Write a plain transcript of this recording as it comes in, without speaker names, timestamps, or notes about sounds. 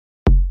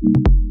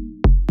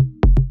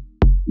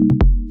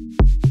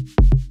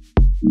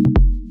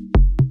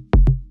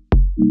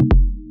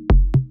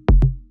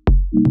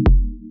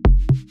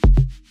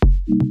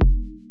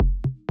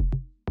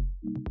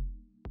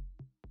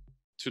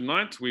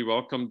tonight we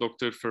welcome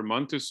Dr.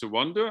 Firmanto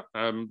Suwanda.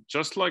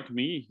 Just like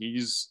me,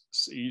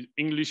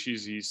 English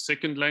is his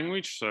second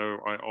language, so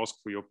I ask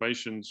for your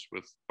patience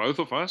with both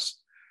of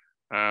us.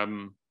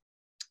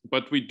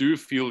 But we do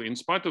feel, in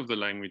spite of the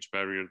language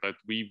barrier, that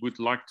we would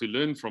like to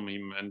learn from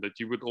him, and that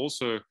we would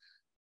also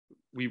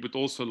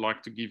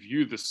like to give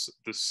you the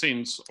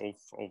sense of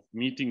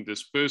meeting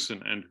this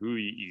person and who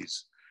he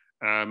is.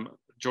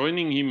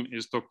 Joining him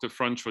is Dr.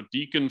 Francois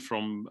Deacon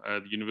from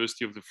the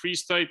University of the Free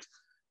State.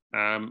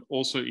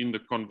 Also in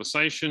the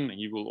conversation,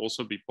 he will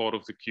also be part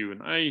of the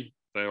Q&A.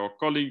 They are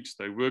colleagues,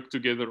 they work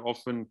together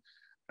often.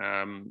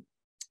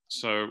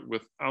 So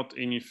without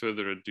any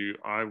further ado,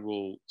 I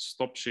will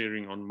stop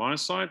sharing on my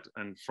side,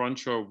 and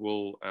Francois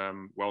will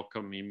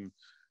welcome him,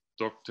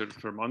 Dr.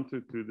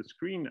 Firmanto, to the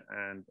screen.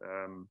 And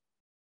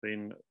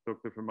then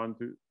Dr.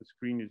 Firmanto, the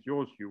screen is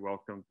yours. You're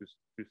welcome to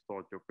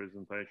start your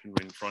presentation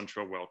when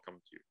Francois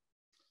welcomes you.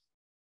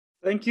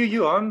 Thank you,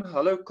 Johan.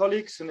 Hello,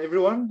 colleagues and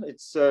everyone.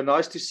 It's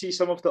nice to see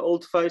some of the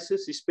old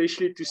faces,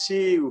 especially to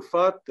see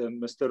Ufat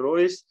and Mr.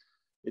 Royce.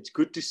 It's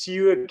good to see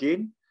you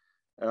again.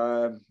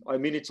 I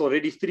mean, it's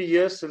already 3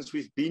 years since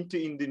we've been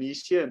to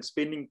Indonesia and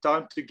spending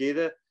time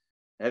together,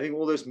 having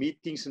all those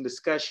meetings and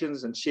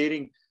discussions and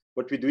sharing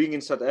what we're doing in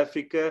South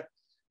Africa.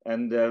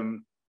 And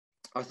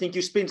I think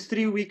you spent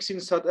 3 weeks in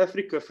South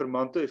Africa,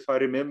 Firmanto, if I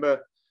remember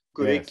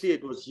correctly. Yes.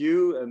 It was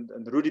you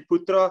and Rudy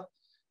Putra,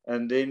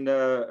 and then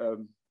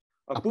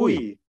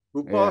Apui,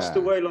 who passed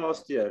away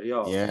last year.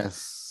 Yeah. Yes.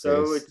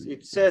 So yes.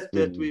 it's sad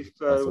that we've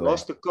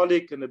lost a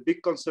colleague and a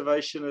big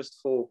conservationist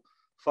for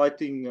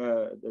fighting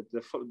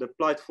the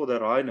plight for the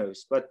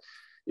rhinos. But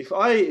if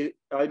I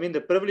mean,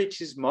 the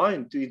privilege is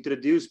mine to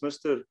introduce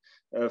Mr.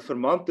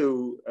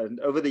 Firmanto, and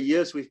over the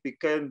years we've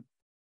become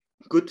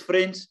good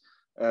friends.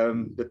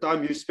 The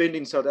time you spent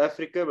in South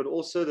Africa, but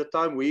also the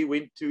time we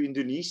went to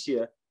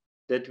Indonesia,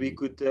 that we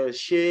could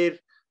share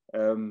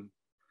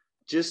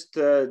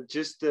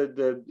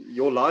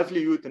your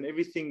livelihood and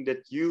everything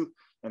that you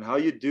and how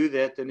you do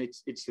that. And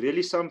it's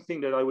really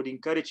something that I would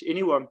encourage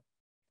anyone.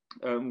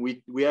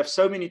 We have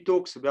so many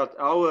talks about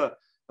our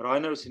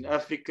rhinos in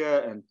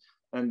Africa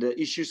and the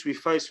issues we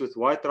face with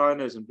white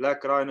rhinos and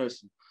black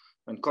rhinos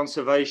and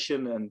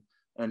conservation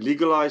and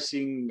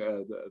legalizing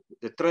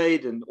the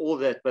trade and all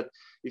that. But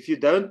if you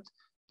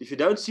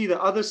don't see the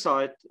other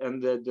side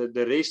and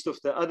the rest of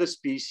the other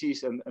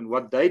species and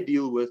what they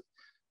deal with,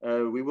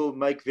 we will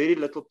make very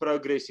little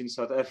progress in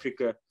South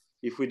Africa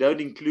if we don't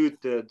include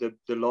the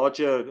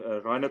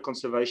larger rhino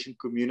conservation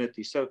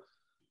community. So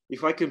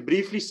if I can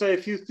briefly say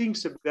a few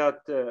things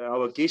about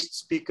our guest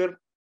speaker,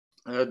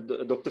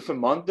 Dr.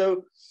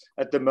 Firmanto,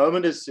 at the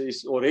moment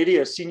is already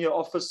a senior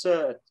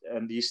officer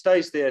and he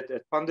stays there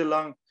at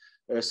Pandelang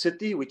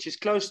City, which is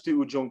close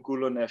to Ujung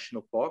Kulon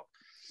National Park.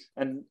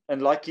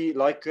 And like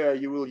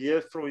you will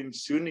hear from him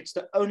soon, it's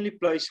the only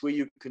place where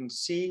you can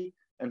see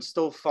and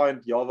still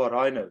find Java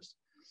rhinos.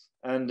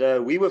 And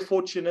we were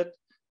fortunate.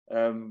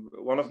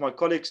 One of my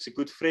colleagues, a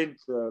good friend,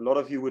 a lot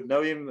of you would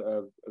know him,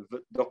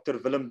 Dr.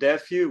 Willem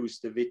Daffy, who's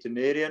the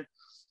veterinarian,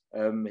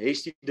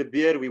 Hasty de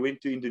Beer. We went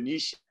to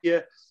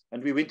Indonesia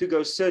and we went to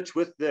go search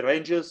with the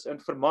rangers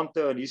and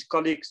Firmanto and his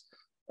colleagues.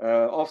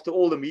 After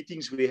all the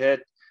meetings we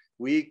had,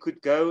 we could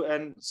go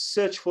and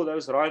search for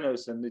those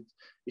rhinos, and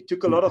it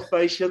took a lot of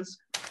patience.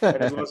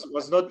 And it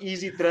was not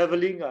easy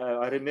traveling.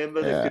 I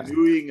remember the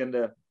canoeing and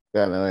the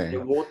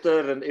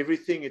water and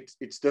everything.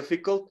 It's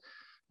difficult.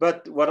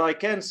 But what I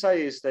can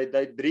say is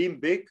they dream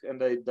big, and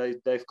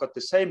they've got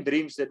the same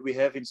dreams that we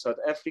have in South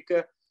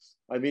Africa.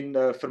 I mean,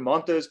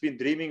 Firmanto has been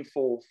dreaming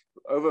for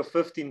over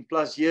 15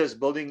 plus years,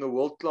 building a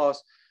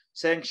world-class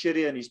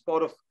sanctuary, and he's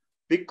part of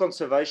big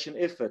conservation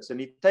efforts. And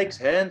he takes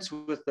hands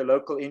with the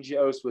local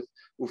NGOs, with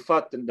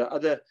UFAT and the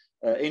other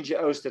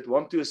NGOs that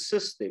want to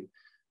assist them,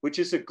 which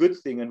is a good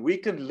thing. And we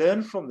can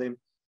learn from them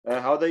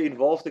how they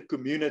involve the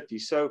community.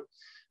 So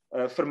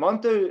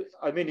Firmanto,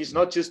 I mean, he's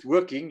not just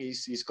working,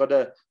 he's got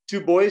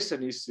 2 boys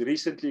and he's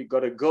recently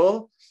got a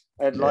girl.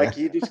 And like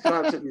he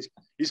describes it,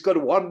 he's got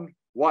 1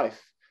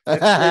 wife.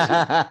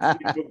 That's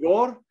in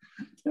Bogor.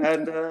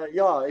 And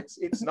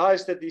it's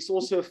nice that he's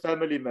also a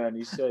family man.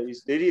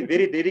 He's very,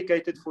 very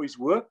dedicated for his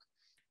work.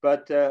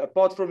 But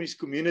apart from his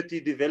community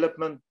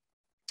development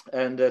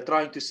and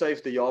trying to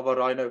save the Java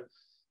rhino,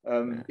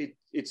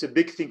 it's a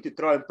big thing to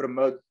try and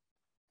promote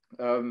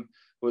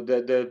with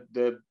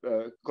the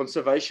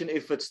conservation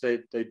efforts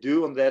they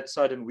do on that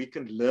side, and we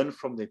can learn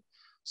from them.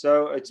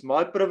 So it's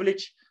my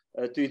privilege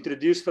to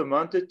introduce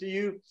Firmanto to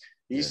you.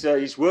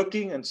 He's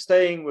working and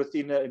staying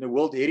within a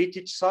World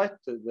Heritage Site.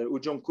 The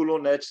Ujung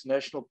Kulon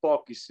National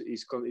Park is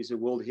a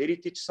World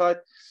Heritage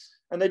Site.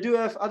 And they do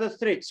have other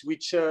threats,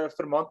 which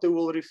Firmanto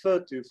will refer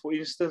to. For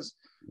instance,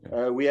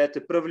 we had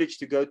the privilege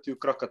to go to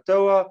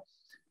Krakatoa.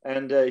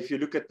 And if you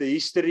look at the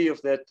history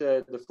of that,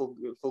 the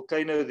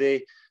volcano there,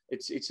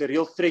 it's a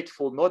real threat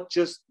for not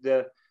just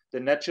the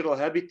natural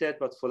habitat,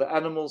 but for the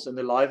animals and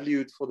the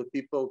livelihood for the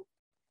people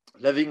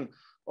living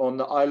on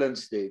the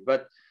islands there.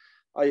 But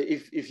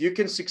if you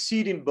can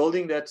succeed in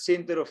building that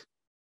center of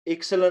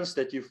excellence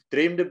that you've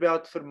dreamed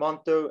about,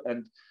 Firmanto,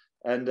 and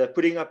and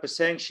putting up a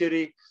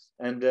sanctuary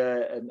and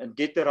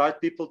get the right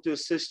people to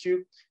assist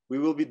you. We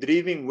will be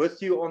dreaming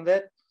with you on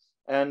that.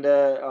 And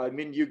I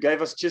mean, you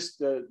gave us just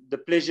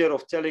the pleasure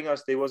of telling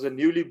us there was a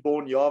newly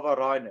born Java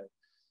rhino.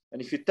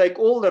 And if you take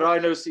all the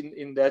rhinos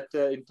in that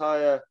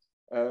entire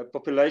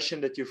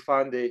population that you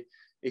find there,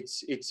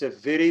 it's a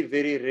very,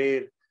 very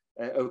rare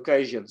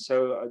occasion.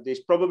 So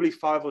there's probably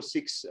 5 or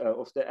 6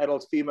 of the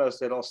adult females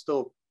that are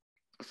still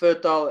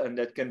fertile and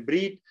that can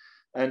breed.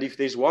 And if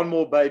there's one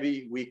more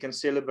baby, we can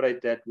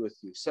celebrate that with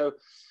you. So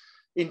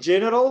in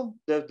general,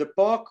 the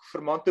park,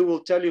 Firmanto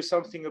will tell you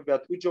something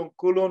about Ujong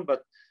Kulon,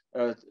 but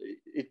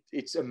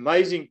it's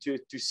amazing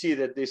to see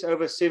that there's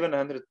over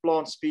 700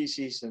 plant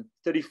species and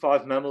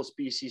 35 mammal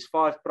species,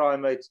 5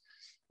 primates,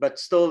 but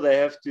still they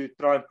have to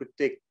try and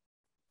protect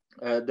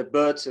the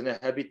birds and the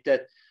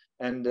habitat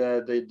and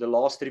the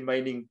last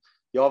remaining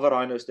Java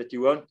rhinos that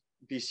you won't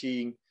be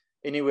seeing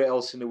anywhere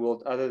else in the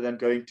world other than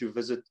going to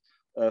visit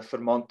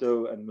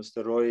Firmanto and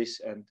Mr.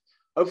 Royce. And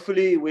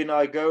hopefully when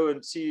I go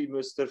and see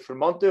Mr.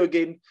 Firmanto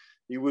again,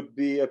 he would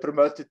be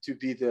promoted to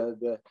be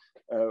the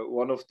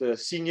one of the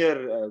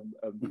senior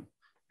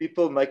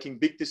people making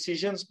big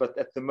decisions. But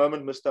at the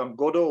moment, Mr.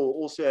 Amgodo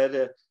also had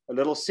a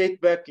little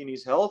setback in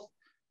his health.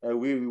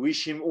 We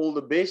wish him all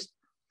the best.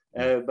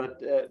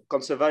 But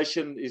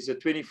conservation is a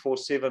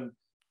 24/7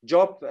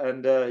 job.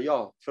 And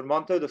yeah,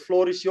 Firmanto, the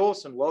floor is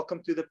yours and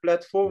welcome to the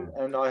platform.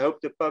 And I hope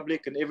the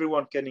public and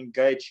everyone can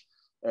engage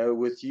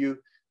with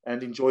you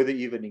and enjoy the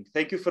evening.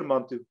 Thank you,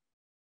 Firmanto.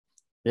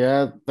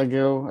 Yeah, thank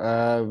you,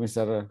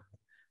 Mr.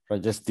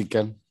 Rajesh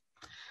Deacon.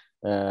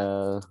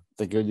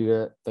 Thank you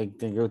juga.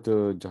 Thank you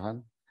to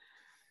Johan.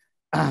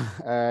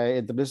 I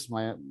introduce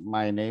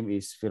my name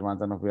is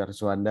Firmanto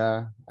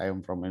Suwanda. I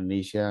am from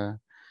Indonesia.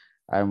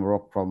 I am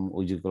work from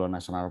Ujung Kulon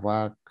National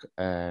Park,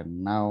 and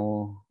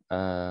now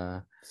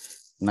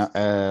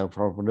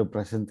for the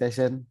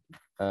presentation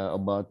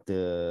about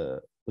the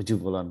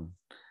Ujung Kulon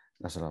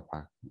National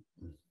Park.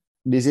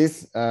 This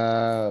is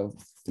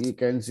you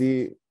can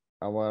see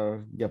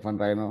our Javan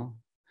rhino,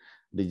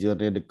 the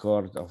journey, the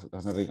course of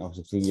honoring of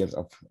 16 years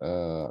of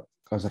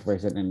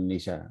conservation in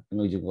Indonesia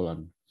in Ujung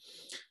Kulon.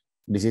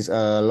 This is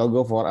a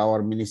logo for our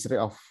Ministry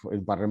of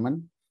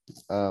Environment,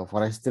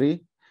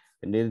 Forestry,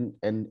 and then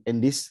and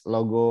this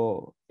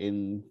logo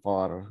in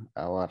for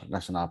our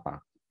national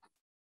park.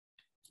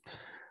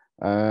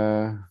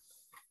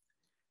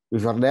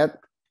 Before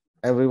that,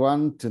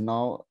 everyone to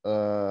know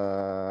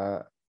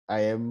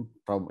I am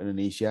from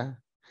Indonesia.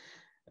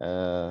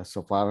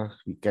 So far,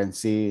 you can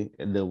see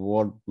the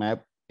world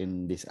map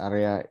in this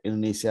area,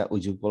 Indonesia,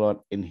 Ujung Kulon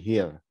in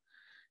here.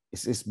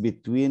 This is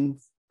between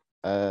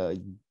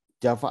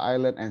Java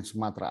Island and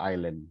Sumatra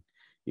Island.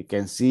 You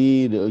can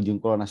see the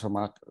Ujung Kulon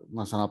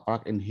National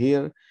Park in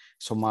here,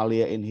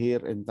 Somalia in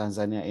here, and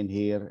Tanzania in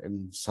here,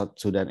 and South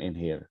Sudan in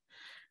here.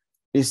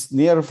 It's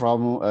near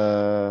from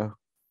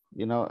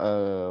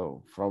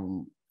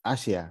from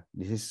Asia.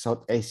 This is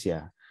South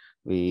Asia.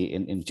 We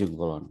in Ujung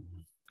Kulon.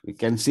 We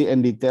can see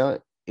in detail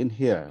in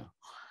here.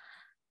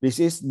 This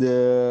is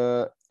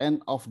the end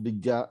of the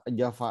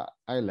Java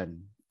Island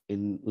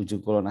in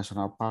Ujung Kulon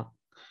National Park.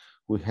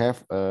 We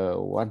have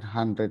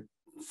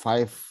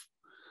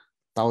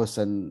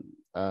 105,000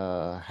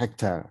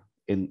 hectare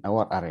in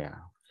our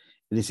area.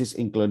 This is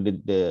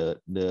included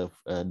the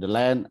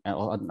land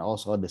and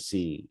also the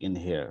sea in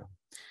here.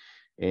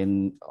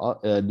 And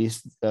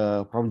this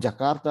from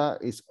Jakarta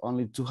is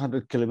only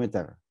 200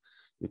 kilometers.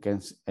 You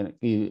can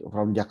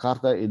from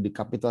Jakarta, in the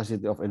capital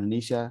city of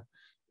Indonesia,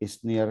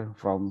 is near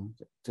from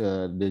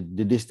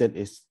the distance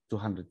is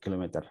 200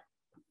 kilometers.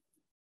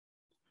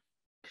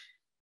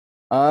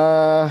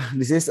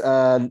 This is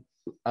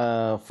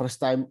first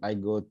time I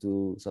go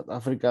to South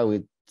Africa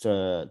with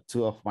 2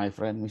 of my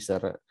friends,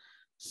 Mr.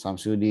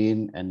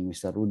 Samsudin and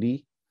Mr.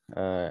 Rudy.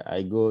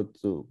 I go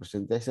to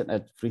presentation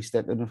at Free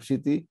State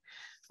University.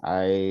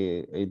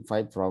 I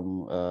invite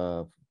from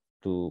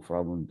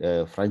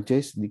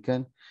Francis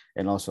Deacon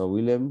and also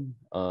William.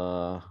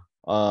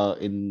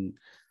 In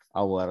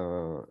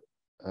our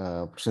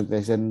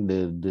presentation,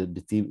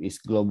 the team is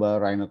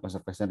Global Rhino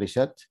Conservation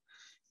Research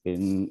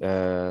in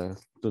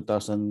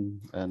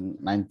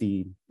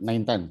 2019.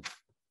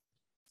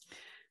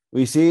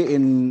 We see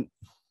in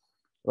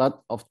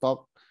lot of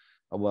talk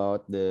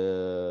about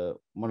the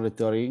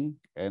monitoring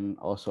and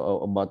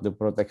also about the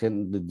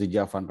protection of the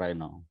Javan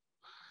rhino.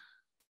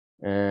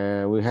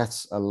 We had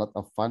a lot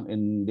of fun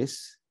in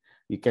this.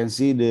 You can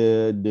see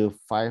the 6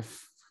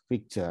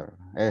 picture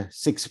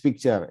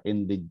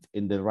in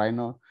the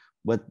rhino,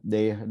 but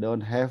they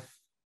don't have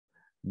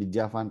the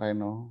Javan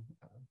rhino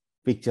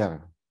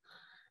picture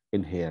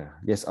in here.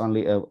 There's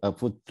only a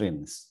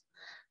footprints.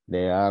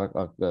 They are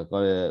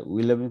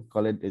William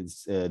call it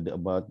is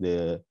about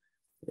the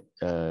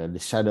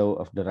shadow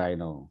of the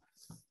rhino,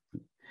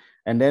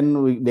 and then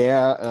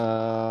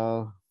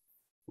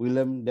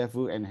William,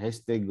 Defu, and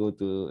Heste go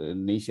to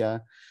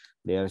Indonesia.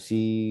 They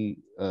see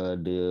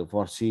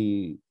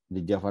foresee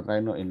the Javan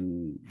rhino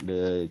in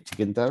the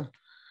Cikinter,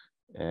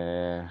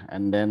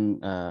 and then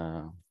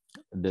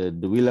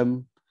the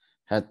William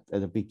had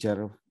the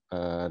picture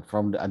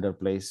from the other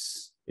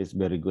place. It's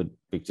very good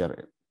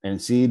picture. And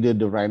see the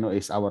rhino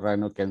is our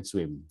rhino can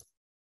swim.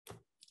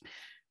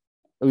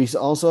 We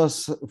also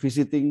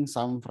visiting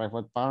some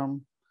private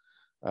farm.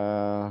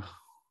 I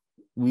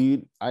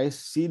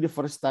see the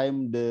first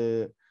time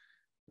the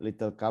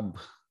little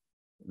cub,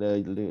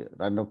 the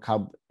rhino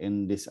cub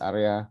in this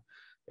area,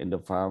 in the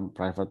farm,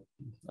 private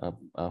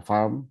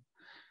farm.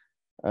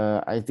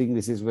 I think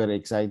this is very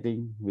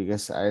exciting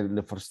because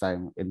the first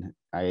time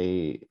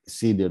I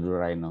see the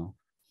rhino.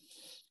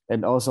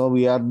 And also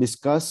we are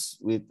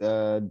discussed with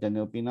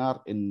Daniel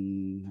Pinar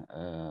in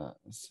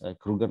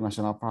Kruger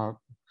National Park.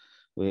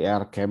 We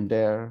are camped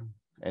there,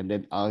 and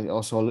then I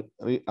also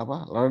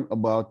learn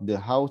about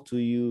the how to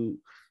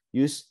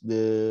use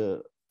the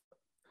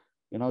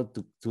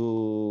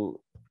to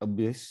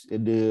abuse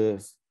the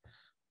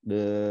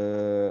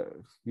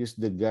use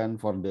the gun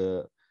for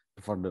the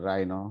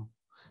rhino,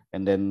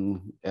 and then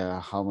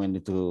how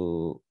many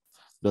to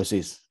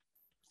doses,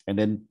 and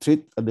then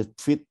treat the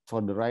treat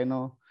for the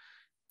rhino,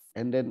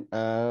 and then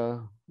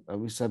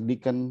Mr.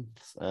 Deacon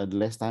the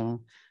last time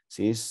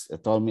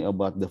told me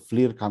about the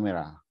FLIR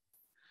camera.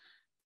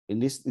 In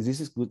this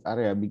is good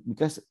area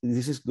because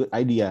this is good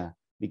idea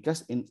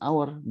because in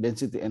our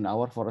density and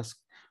our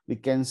forest we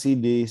can see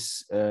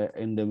this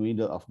in the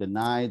middle of the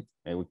night,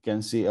 and we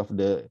can see of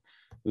the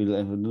middle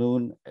of the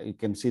noon. You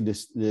can see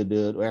this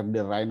the where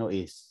the rhino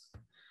is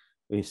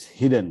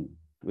hidden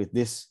with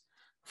this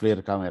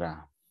FLIR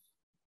camera.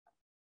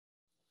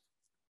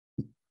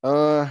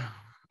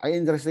 I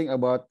interesting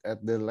about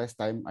at the last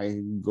time I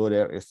go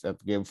there is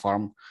at game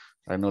farm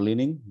rhino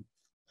leaning,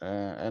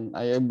 and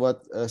I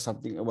bought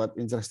something about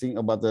interesting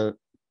about the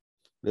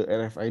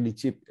RFID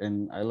chip,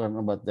 and I learned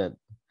about that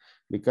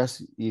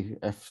because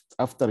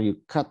after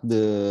you cut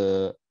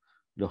the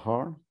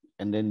horn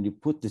and then you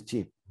put the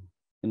chip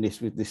in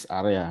this with this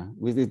area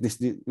with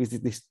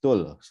this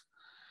tool,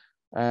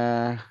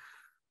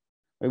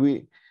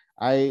 maybe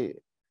I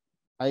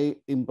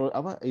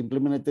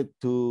implemented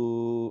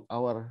to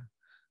our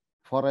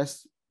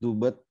forest to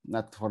but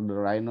not for the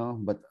rhino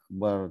but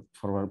for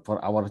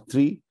our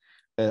tree,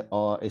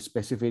 or a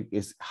specific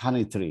is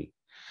honey tree,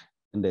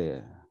 and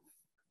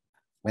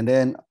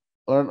then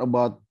learn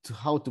about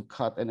how to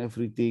cut and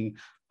everything,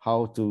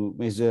 how to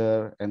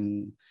measure,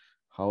 and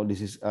how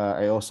this is.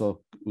 I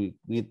also we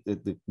meet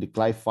the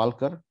Clive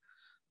Falker.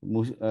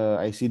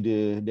 I see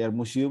their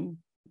museum.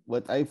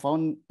 What I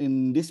found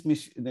in this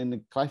in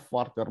the Clive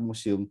Falker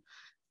museum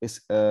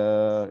is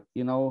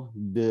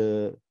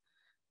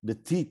the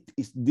teeth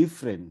is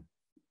different.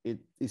 It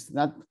is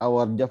not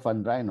our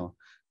Javan rhino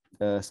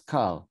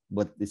skull,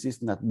 but this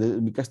is not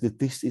because the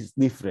teeth is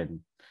different.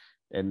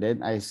 And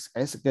then I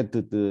asked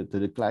to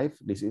the Clive,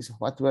 this is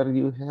what where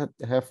you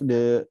have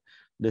the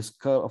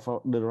skull of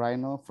the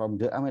rhino from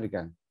the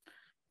American,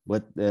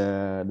 but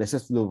this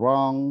is the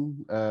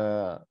wrong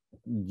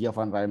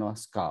Javan rhino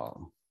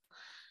skull.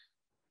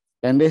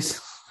 And this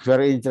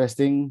very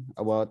interesting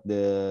about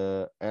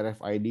the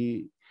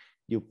RFID.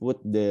 You put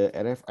the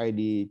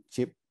RFID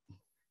chip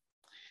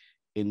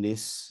in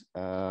this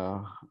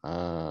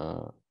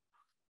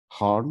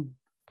horn.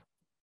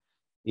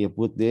 You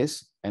put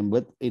this, and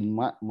but in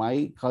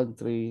my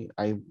country,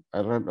 I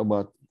learned a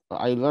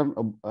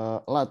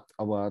lot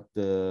about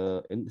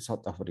in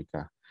South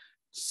Africa.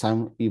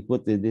 Some you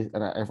put this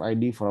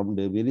RFID from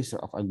the Minister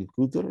of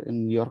Agriculture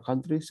in your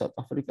country, South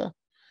Africa,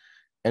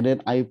 and then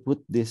I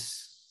put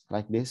this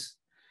like this.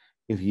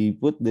 If you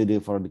put the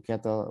for the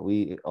cattle,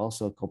 we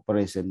also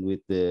cooperation with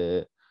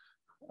the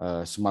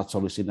Smart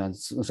Solution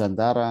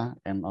Nusantara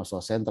and also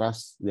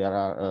Centras. There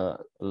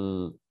are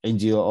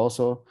NGO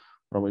also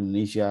from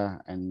Indonesia,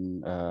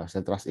 and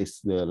Centras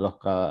is the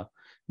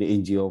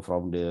NGO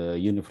from the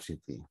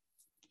university.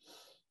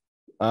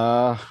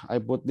 I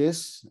put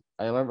this.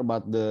 I learned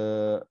about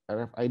the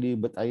RFID,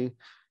 but I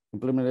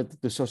implemented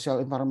the social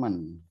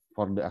environment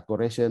for the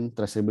accuracy,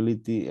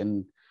 traceability,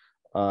 and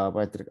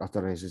biometric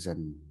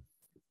authorization.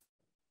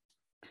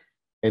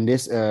 And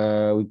this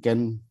we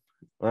can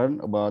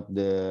learn about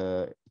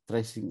the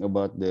tracing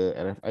about the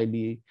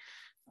RFID.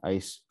 I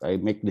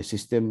make the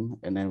system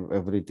and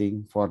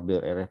everything for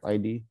the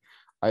RFID.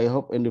 I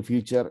hope in the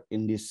future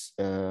in this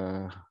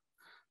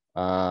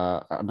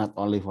not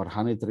only for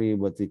honey tree,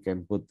 but we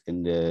can put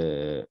in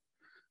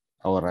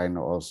our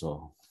rhino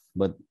also.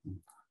 But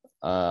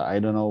I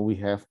don't know. We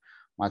have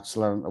much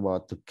learned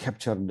about to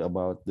capture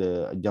about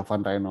the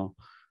Javan rhino.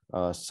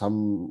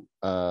 Some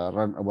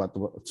learn about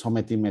so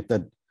many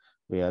method.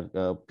 We have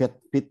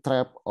pit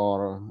trap,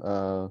 or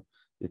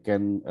you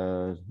can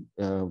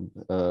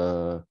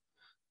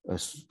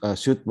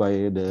shoot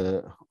by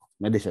the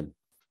medicine.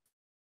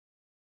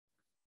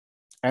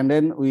 And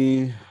then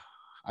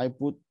I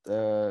put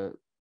the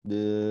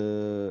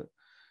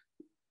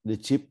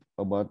chip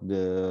about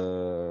the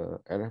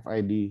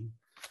RFID.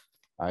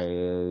 I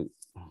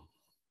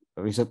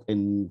research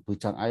in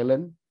Puchang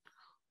Island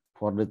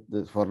for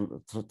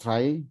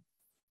try.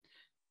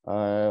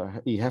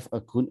 You have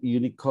a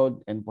unique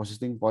code and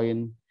processing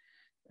point,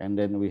 and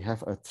then we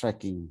have a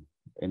tracking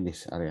in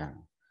this area.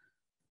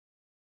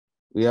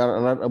 we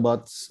are learn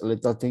about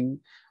little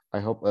thing. I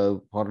hope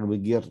for the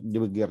bigger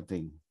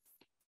thing.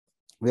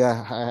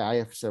 I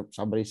have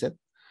some research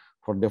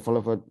for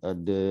development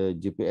the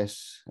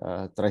GPS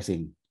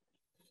tracing.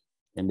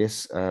 And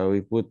this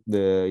we put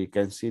you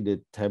can see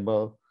the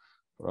table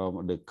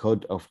from the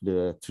code of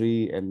the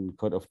tree and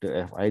code of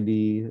the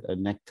FID,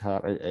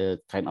 nectar,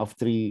 kind of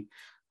tree,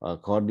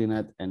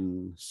 coordinate,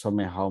 and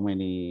how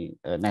many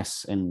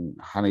nests and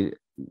honey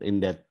in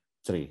that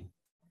tree.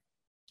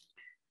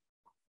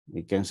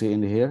 You can see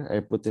in here, I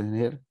put in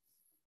here.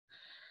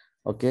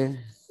 Okay,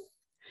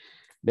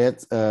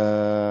 that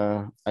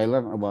I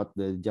learned about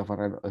the Java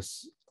Rhino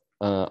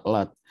a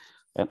lot,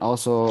 and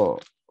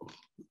also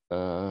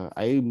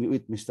I meet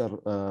with Mr.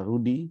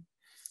 Rudy.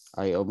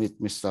 I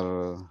meet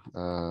Mr.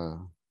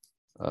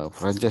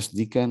 Frances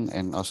Deacon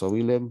and also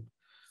William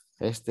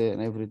Heste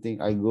and everything.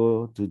 I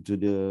go to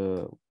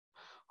the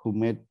who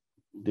made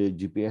the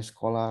GPS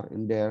collar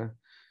in there.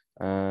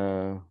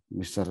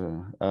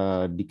 Mr.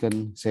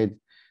 Deacon said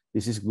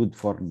this is good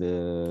for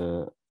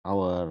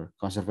our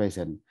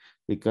conservation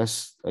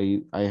because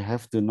I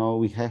have to know,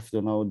 we have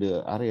to know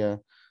the area,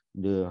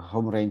 the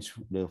home range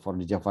for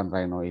the Javan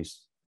rhino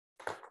is.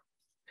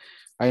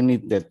 I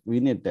need that, we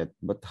need that,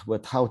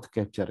 but how to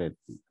capture it?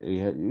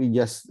 We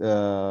just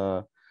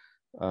need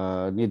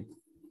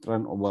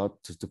run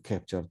about to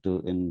capture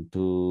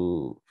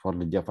for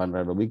the Javan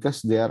rhino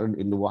because they are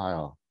in the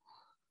wild.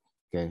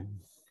 Okay,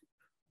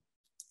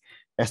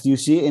 as you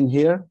see in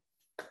here,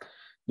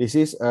 this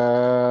is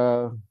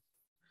a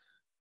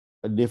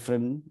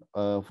different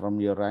from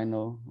your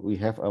rhino. We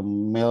have a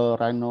male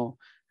rhino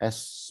has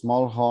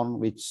small horn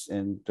which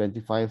in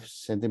 25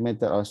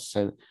 centimeter or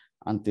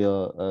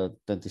until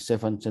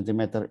 27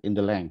 centimeter in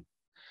the length.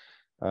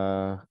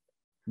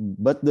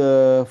 But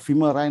the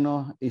female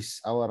rhino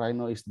our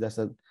rhino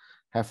doesn't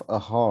have a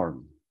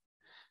horn.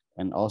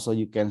 And also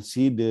you can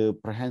see the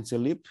prehensile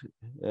lip,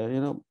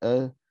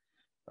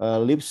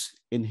 lips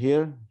in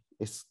here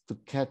is to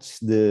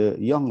catch the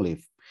young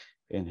leaf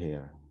in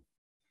here.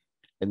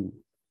 And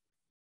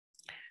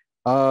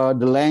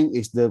the length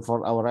is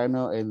for our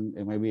rhino and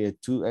maybe a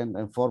 2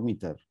 and 4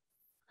 meter.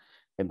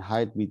 And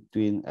height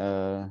between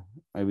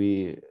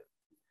maybe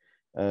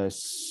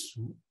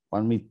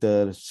 1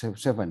 meter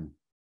 7.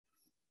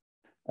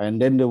 And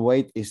then the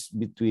weight is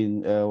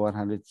between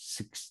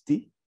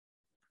 160,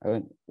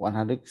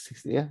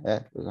 yeah,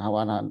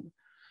 100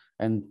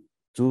 and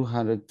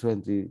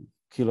 220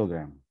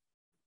 kilogram.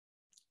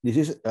 This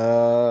is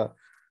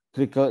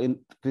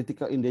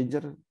critical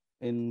endanger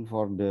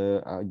for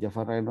the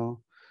Java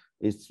rhino.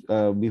 It's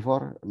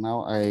before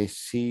now I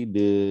see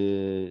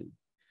the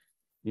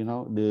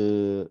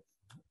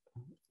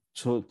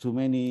too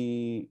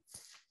many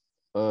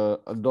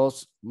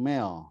adults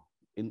male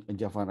in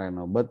Java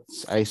rhino, but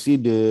I see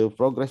the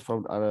progress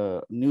from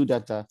new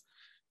data.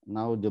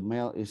 Now the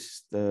male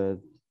is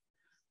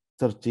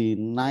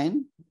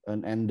 39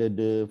 and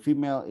the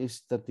female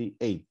is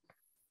 38.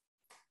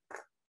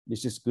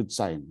 This is good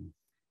sign.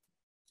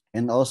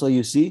 And also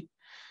you see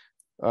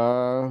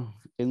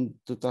in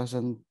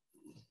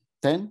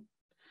 2010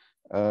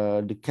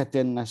 the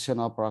Catan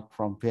National Park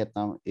from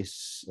Vietnam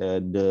is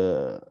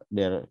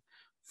their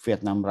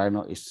Vietnam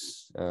rhino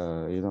is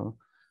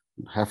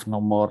have no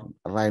more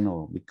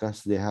rhino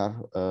because they have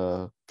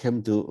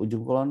came to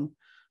Ujung Kulon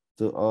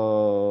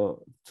to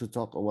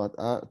talk about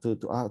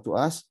to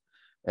us,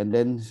 and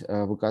then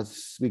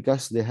because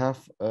they have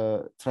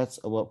threats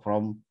about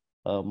from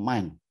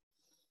mine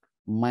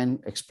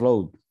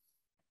explode.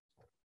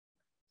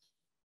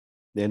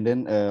 Then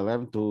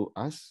learn to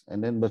us,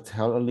 and then but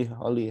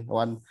only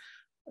one.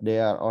 They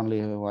are only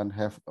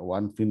have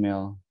one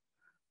female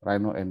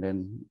rhino and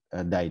then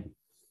died.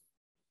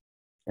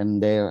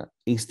 And they're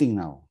extinct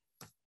now.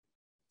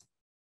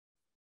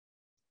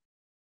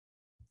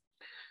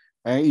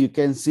 You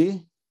can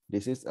see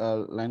this is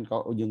a land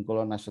Ujung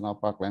Kulon National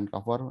Park land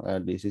cover.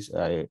 This is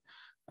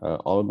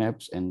all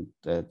maps in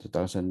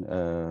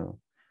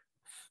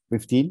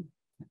 2015,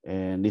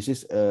 and this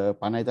is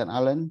Panaitan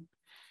Island.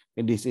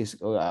 And this is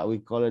we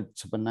call it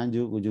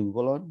Sepenanjung Ujung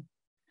Kulon,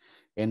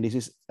 and this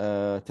is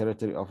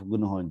territory of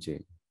Gunung Honce.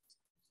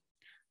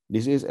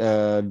 This is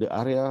the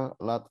area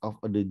a lot of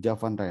the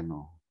Javan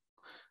rhino.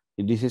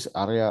 This is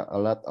area a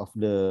lot of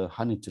the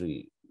honey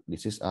tree.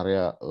 This is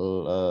area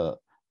a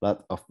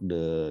lot of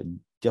the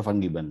Javan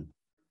gibbon.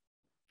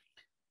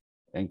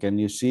 And can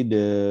you see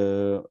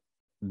the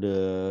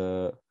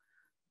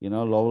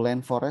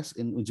lowland forest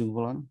in Ujung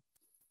Kulon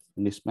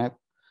in this map?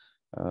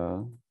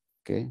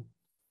 Okay.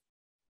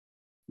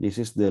 This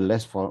is the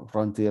last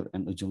frontier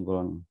in Ujung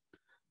Kulon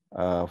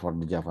for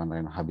the Javan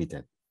rhino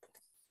habitat.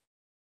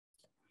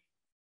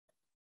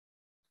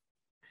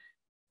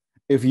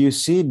 If you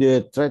see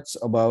the threats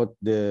about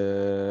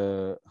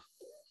the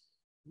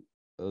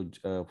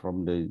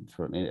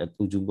at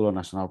Ujung Kulon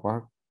National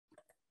Park,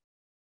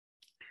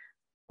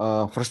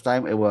 first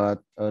time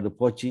about the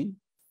poaching,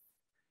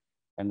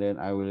 and then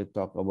I will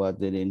talk about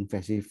the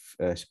invasive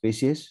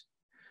species,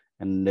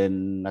 and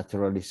then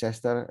natural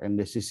disaster and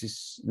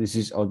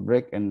disease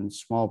outbreak and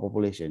small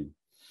population.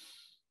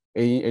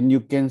 And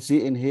you can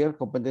see in here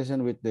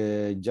competition with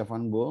the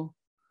Javan bull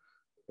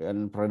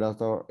and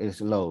predator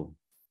is low.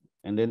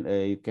 And then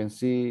you can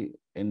see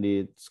in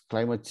the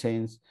climate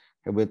change,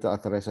 habitat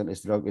alteration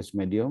is drug is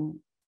medium,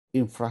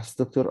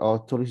 infrastructure or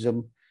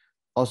tourism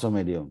also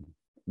medium.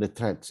 The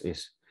threats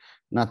is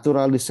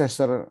natural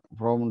disaster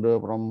from the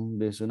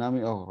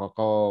tsunami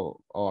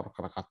or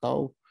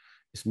Krakatau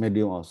is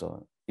medium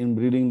also.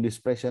 Inbreeding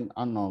dispersion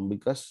unknown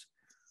because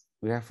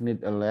we have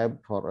need a lab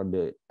for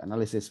the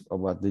analysis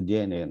about the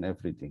DNA and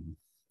everything.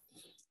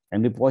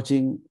 And the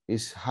poaching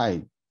is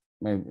high,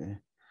 maybe,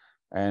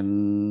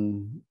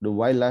 and the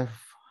wildlife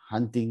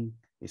hunting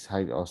is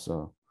high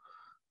also.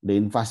 The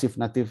invasive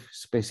native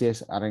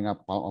species arenga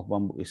palm of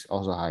bamboo is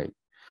also high.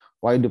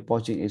 Why the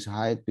poaching is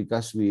high?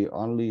 Because we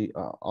only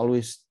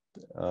always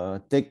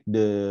take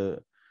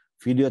the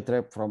video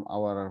trap from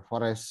our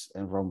forests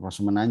and from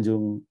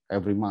Semenanjung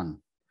every month,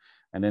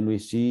 and then we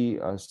see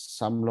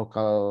some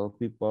local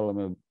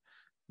people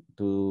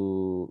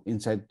to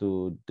inside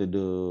to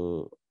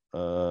the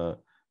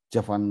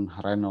Javan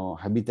Rhino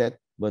habitat,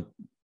 but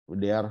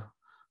they are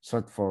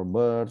search for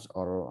birds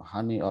or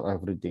honey or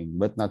everything,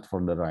 but not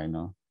for the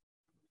rhino.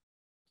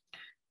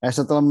 As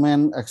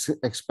settlement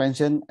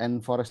expansion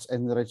and forest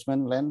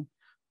enrichment land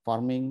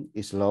farming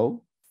is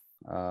low.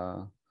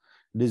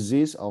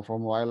 Disease or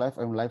from wildlife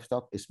and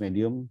livestock is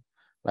medium.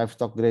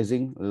 Livestock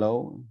grazing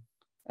low.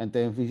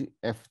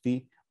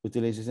 Anti-FT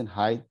utilization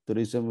high.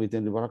 Tourism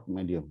within the park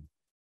medium.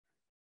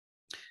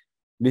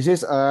 This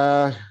is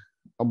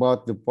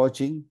about the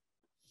poaching.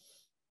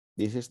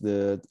 This is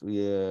the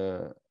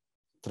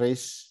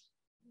trace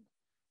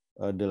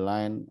the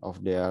line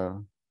of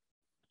their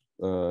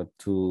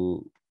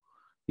to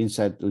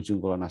inside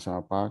Ujung Kulon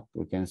National Park.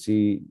 We can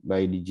see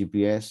by the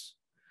GPS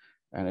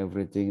and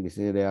everything. This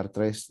is their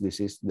trace. This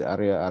is the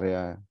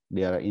area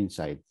they are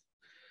inside.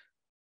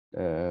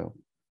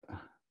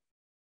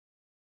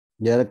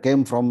 They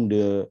came from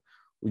the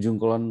Ujung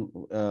Kulon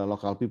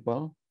local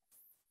people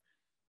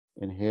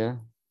in here.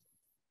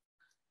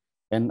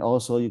 And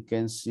also you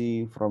can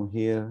see from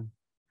here,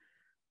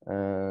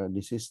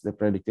 this is the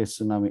predicted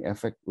tsunami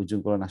effect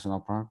Ujung Kulon National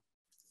Park.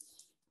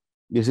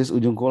 This is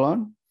Ujung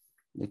Kulon.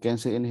 You can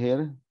see in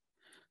here,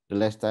 the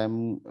last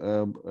time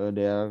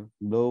they are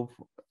blow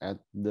at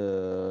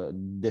the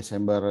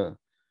December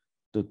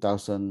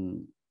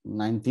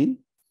 2019,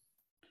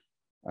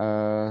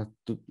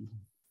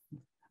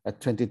 at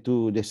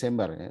 22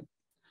 December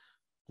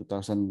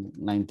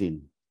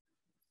 2019.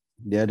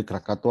 There the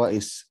Krakatau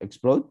is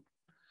explode,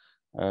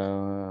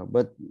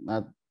 but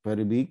not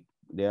very big.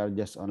 They are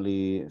just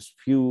only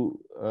few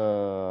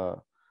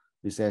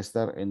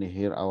disaster in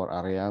here our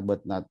area,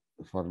 but not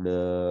for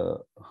the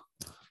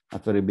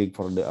not very big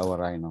for our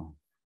rhino.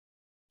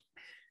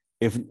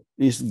 If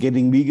it's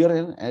getting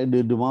bigger and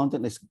the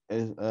mountain is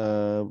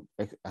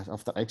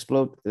after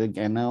explode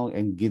and now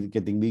and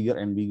getting bigger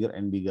and bigger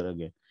and bigger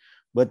again.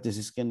 But this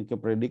is can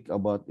predict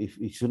about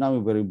if tsunami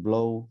very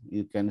blow,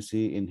 you can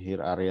see in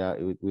here area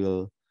it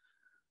will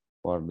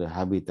for the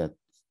habitat.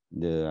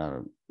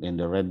 In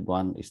the red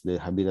one is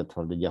the habitat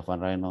for the Javan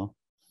rhino.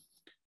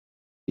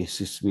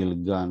 Is will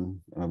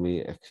gone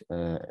maybe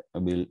a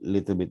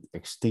little bit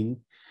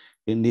extinct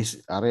in this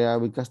area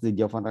because the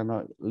Javan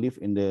rhino live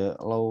in the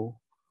low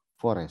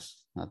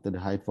forest, not the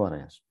high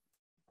forest.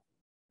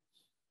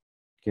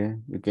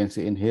 Okay, you can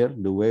see in here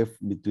the wave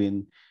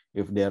between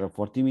if there are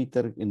 40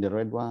 meters in the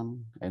red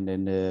one and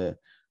then the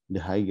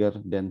higher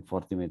than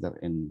 40 meters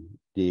in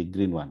the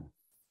green one.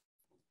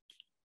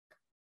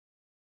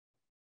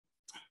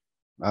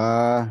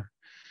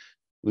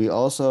 We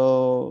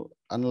also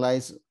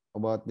analyze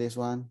about this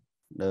one,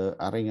 the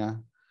Aringa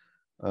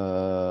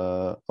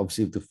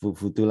obsidian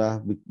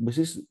futula,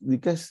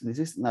 because this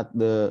is not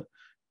the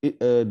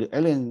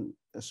alien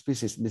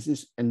species. This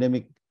is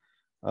endemic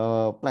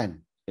plant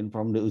in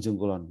from the Ujung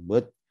Kulon.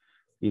 But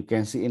you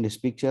can see in this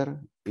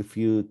picture, if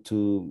you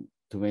too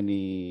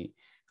many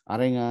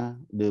Aringa,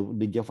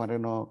 the Javan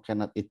rhino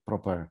cannot eat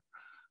proper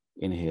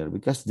in here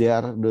because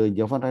the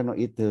Javan rhino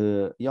eat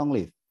the young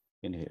leaf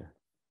in here.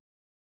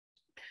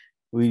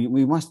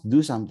 We must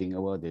do something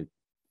about it.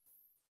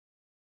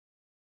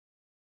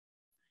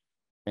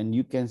 And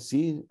you can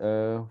see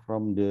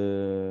from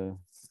the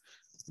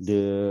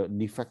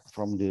defect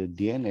from the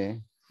DNA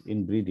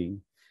in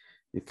breeding,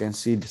 you can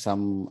see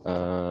some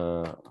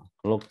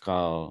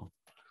local,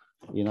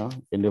 you know,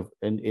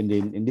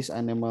 in this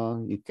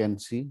animal you can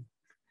see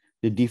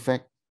the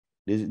defect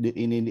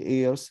in the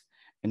ears,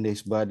 in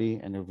this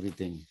body and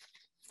everything.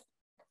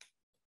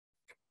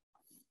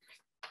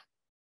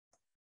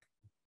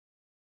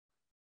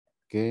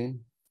 Okay.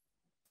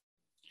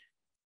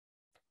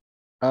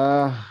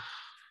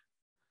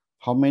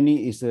 How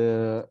many is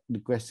the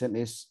question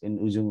is in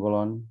Ujung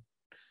Kulon?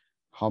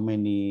 How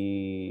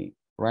many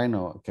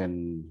rhino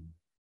can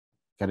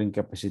carrying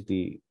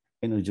capacity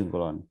in Ujung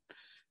Kulon?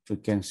 We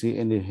can see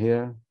in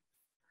here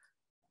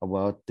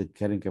about the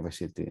carrying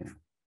capacity.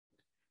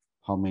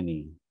 How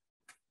many?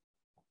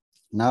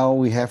 Now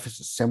we have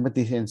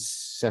 70 and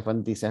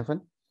 77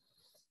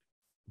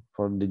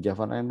 for the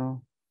Javan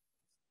rhino.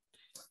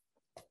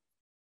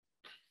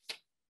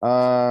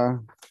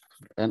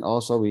 And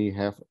also we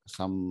have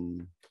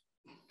some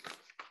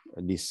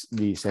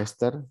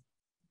disaster.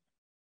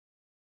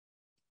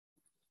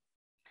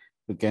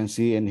 We can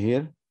see in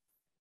here.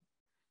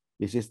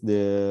 This is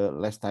the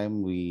last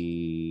time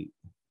we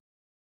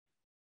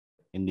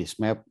in this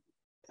map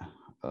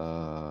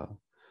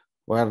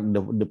where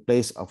the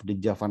place of the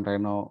Javan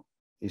rhino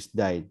is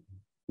died.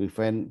 We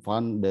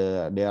found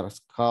their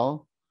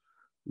skull,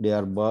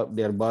 their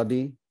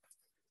body,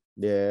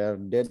 their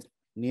dead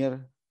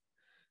near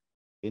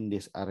in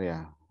this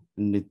area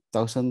in the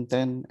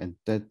 2010 and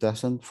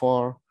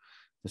 2004,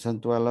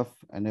 2012,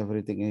 and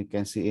everything you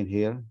can see in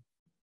here.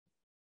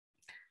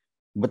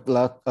 But a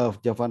lot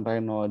of Javan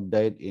rhino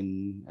died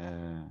in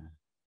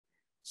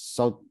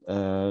south,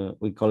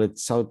 we call it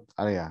south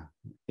area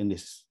in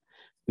this,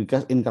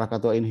 because in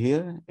Krakatoa in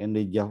here, and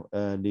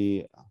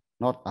the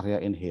north area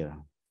in here.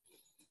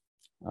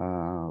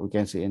 We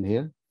can see in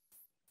here.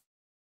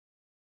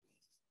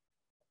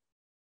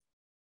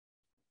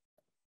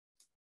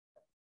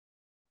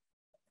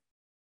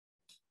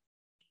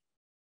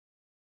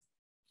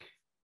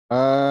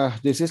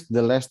 This is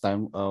the last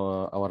time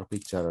our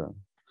picture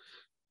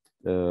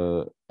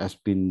has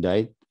been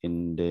died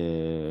in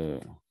the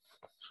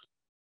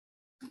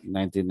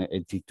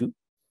 1982.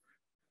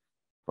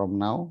 From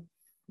now,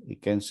 you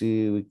can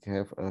see we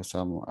have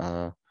some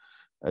a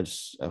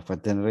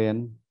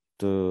veterinarian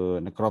to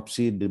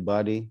necropsy the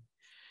body,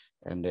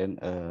 and then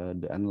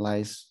the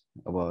analyze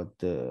about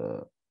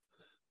the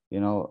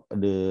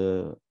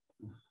the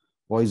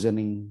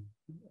poisoning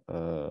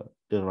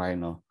the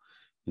rhino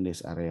in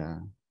this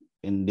area,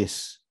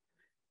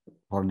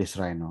 for this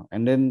rhino,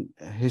 and then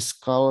his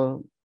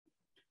skull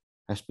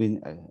has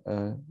been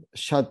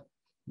shot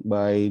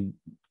by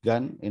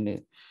gun in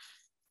it.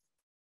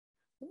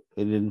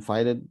 It didn't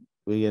fight it.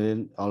 We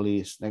didn't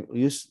only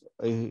use.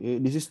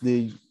 This is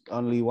the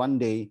only one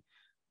day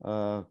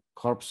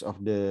corpse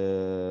of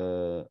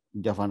the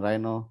Javan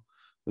rhino.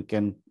 We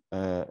can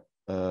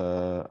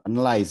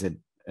analyze it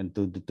and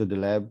to the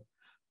lab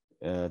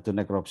to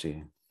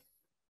necropsy.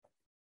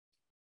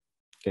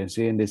 Can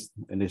see in this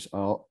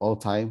all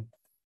time.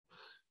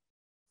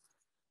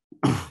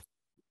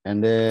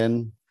 And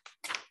then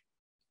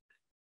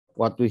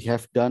what we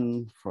have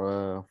done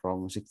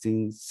from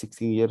 16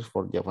 years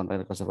for Javan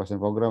Rhino Conservation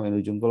Program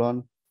in Ujung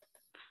Kulon,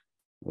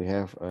 we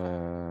have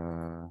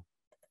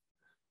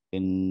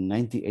in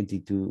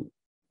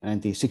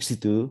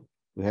 1962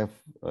 we have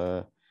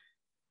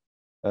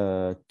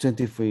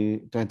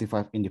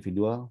 25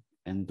 individual,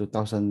 and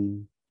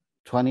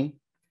 2020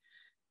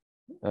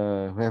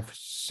 we have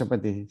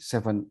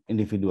 77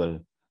 individual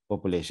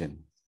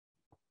population.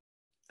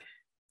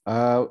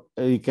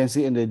 You can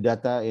see in the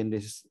data in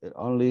this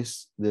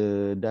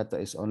the data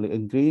is only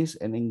increase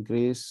and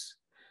increase.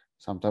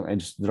 Sometimes it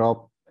just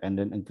drop and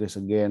then increase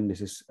again.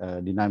 This is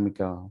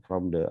dynamical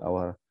from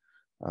our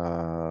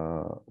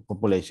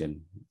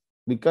population,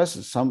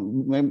 because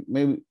some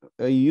maybe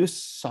use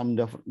some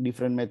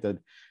different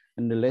method.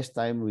 And the last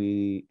time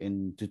we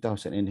in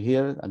 2000 in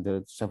here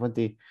until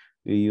 70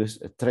 we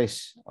use a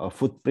trace of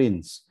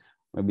footprints,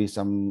 maybe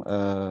some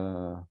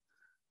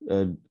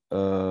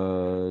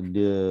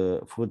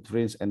the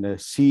footprints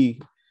and see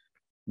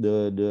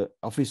the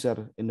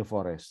officer in the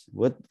forest.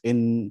 But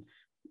in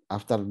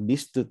after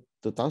this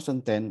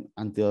 2010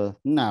 until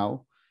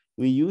now,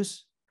 we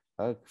use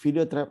a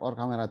video trap or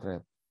camera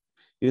trap.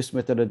 Use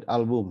method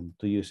album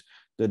to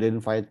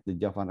identify the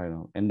Javan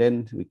rhino, and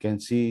then we can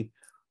see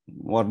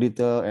more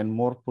detail and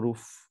more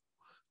proof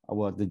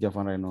about the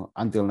Javan rhino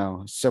until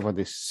now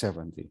 70.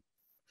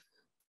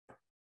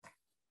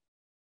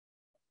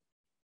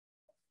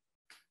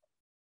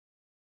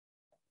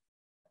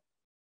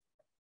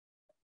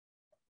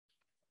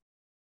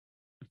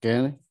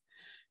 Okay.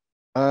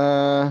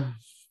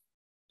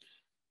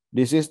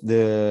 This is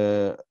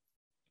the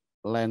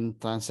land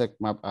transect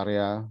map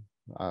area.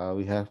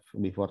 We have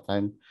before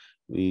time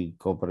we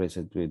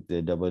cooperated with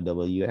the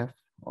WWF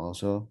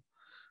also.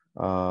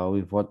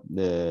 We put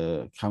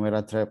the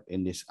camera trap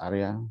in this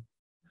area,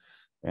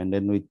 and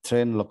then we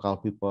train local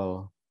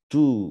people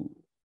to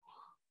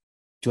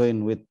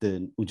join with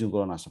the Ujung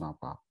Kulon National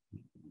Park.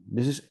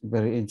 This is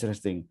very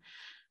interesting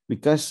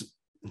because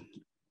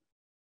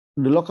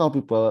the local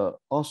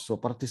people also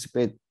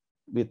participate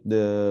with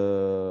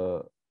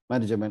the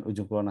management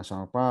Ujung Kulon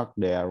National Park.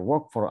 They are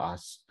work for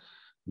us.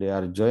 They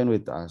are join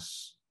with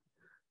us.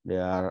 They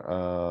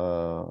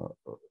are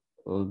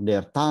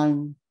their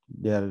time,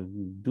 their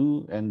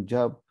do and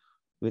job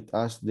with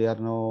us. There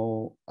are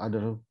no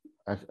other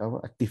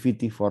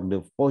activity for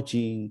the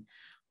poaching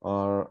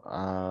or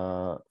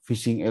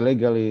fishing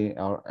illegally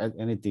or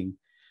anything.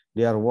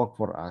 They are work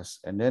for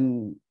us. And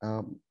then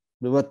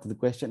the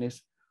question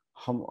is,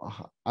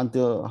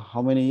 until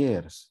how many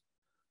years?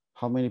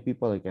 How many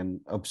people can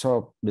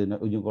absorb the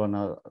Ujung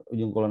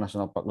Kulon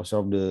National Park,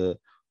 absorb the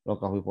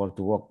local people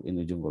to work in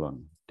Ujung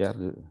Kulon?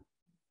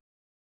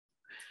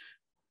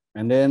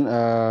 And then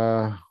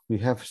we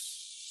have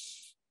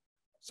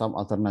some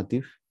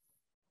alternative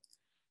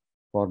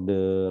for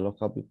the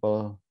local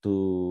people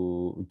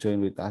to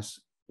join with us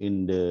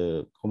in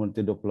the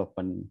community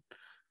development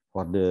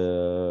for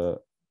the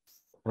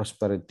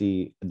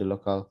prosperity in the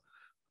local,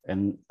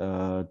 and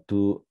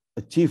to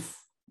achieve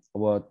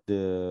about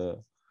the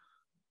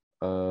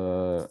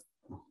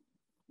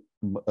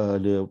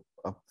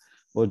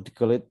what do you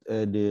call it,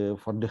 the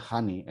for the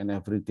honey and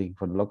everything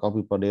for the local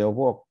people. They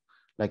work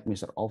like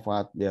Mr.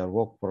 Ovat, they are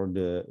work for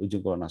the Ujung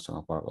Kulon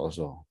National Park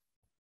also.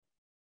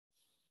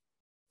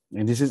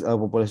 And this is our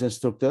population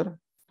structure.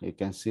 You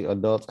can see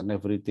adults and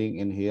everything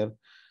in here.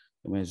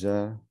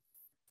 Measure.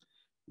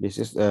 This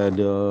is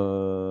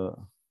the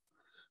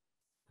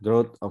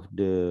growth of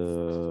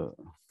the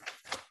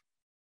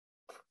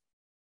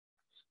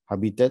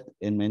habitat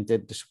and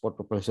maintained to support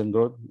population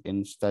growth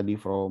in study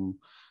from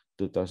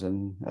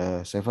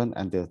 2007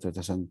 until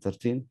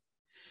 2013.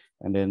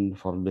 And then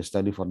for the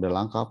study for the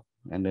Langkap,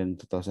 and then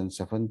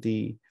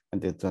 2017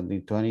 until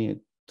 2020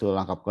 to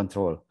Langkap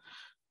control.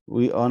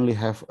 We only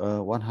have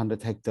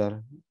 100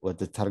 hectare, but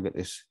the target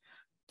is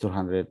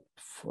 200,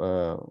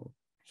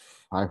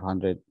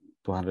 500,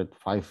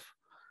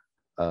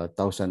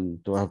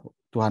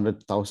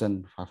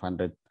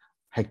 200,500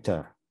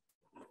 hectare.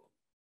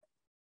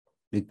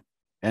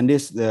 And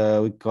this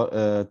we call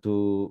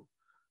to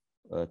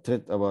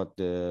treat about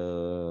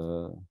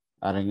the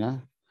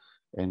arenga,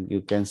 and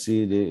you can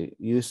see the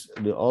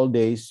old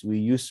days we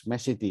use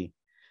machete.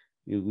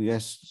 You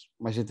use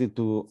machete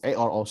to,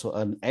 or also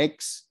an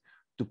axe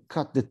to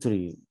cut the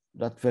tree.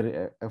 That's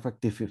very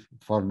effective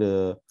for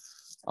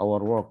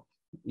our work.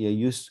 You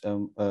use a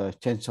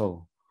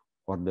chainsaw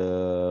for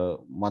the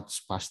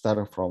much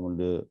faster from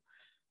the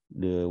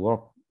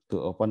work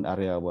to open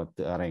area about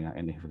the arenga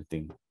and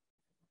everything.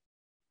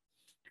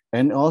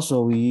 And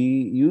also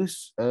we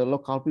use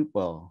local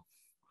people,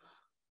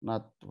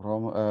 not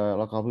from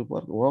local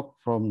people, work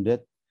from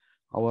that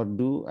our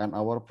do and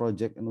our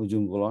project in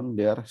Ujung Kulon.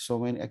 There are so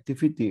many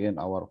activity in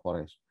our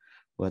forest,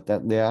 but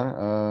that they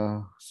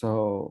are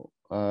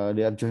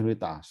they are joined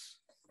with us.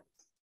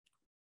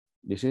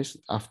 This is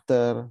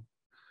after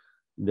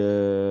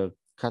the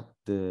cut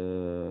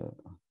the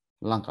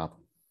Langkap,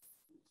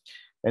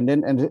 and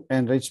then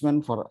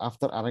enrichment for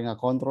after arenga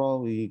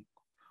control. We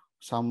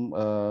some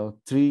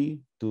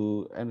tree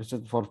to enrich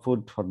for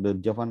food for the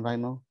Javan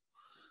rhino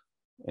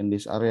in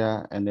this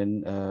area, and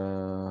then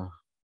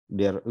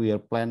there we are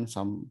plant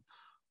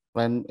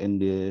in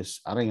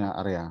this arenga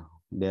area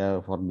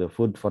there for the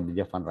food for the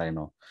Javan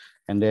rhino,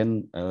 and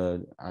then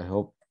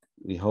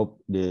we hope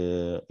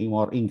the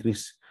more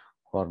increase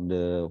for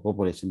the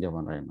population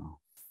Javan rhino.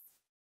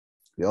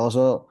 We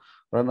also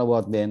learn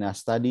about DNA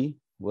study,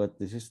 but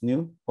this is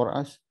new for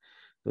us.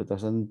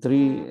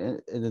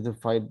 2003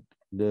 identified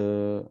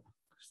the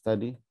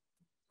study.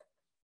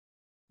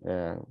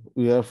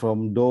 We are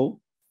from doe,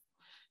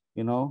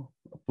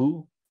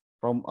 poo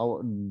from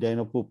our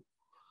dino poop.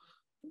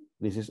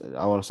 This is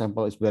our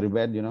sample is very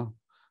bad,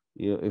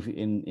 if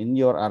in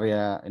your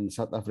area in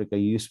South Africa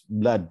you use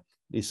blood,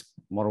 is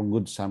more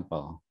good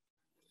sample.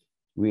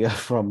 We are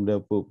from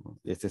the poop.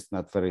 This is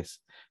not very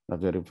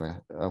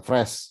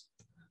fresh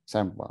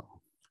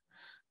sample.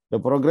 The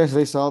progress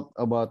result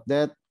about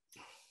that,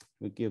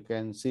 you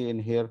can see in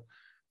here.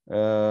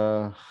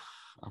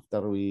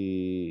 After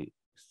we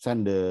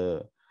send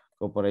the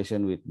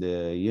cooperation with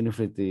the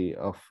University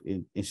of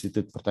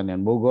Institute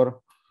Pertanian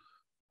Bogor,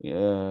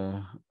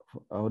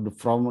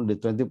 from the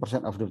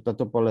 20% of the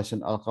total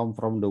population all come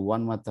from the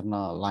one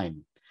maternal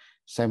line,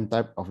 same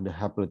type of the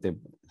haplotype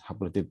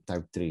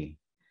type 3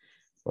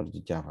 for the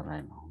Java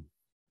rhino.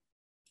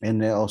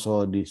 And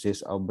also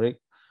disease outbreak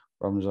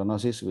from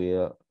zoonosis, we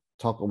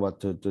talk about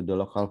to the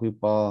local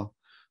people.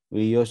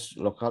 We use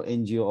local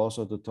NGO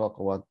also to talk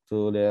about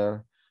to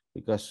there,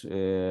 because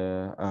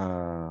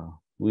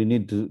we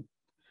need to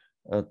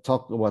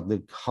talk about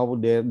how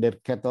their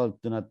cattle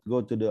do not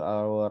go to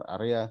our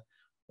area,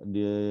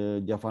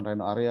 the Javan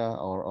rhino area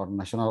or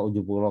national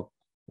Ujung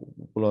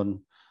Kulon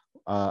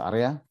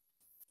area.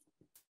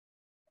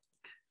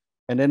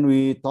 And then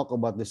we talk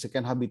about the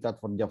second habitat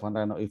for Javan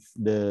rhino if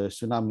the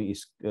tsunami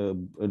is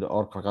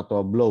or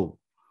Krakatoa blow.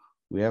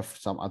 We have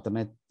some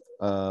alternate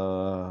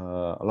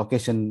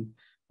location.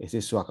 This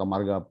is Suaka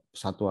Marga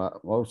Satwa,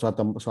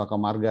 Suaka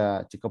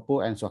Marga Cikepu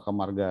and Suaka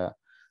Marga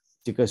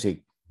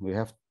Cikesik. We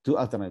have two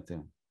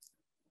alternatives.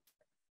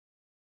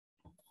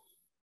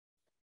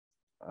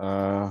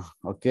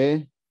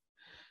 Okay,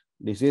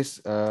 this is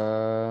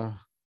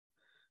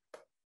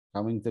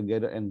coming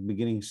together and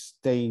beginning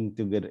staying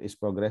together is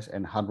progress,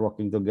 and hard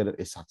working together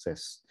is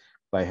success,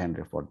 by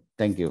Henry Ford.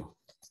 Thank you.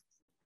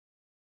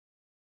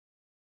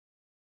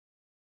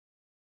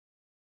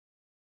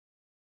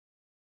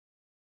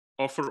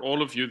 Offer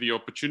all of you the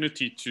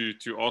opportunity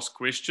to ask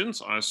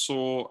questions. I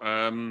saw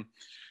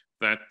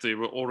that there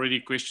were already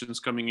questions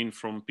coming in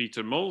from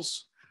Peter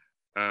Mills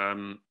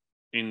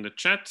in the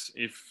chat.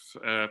 If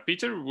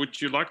Peter,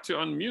 would you like to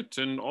unmute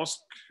and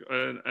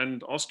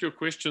ask your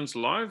questions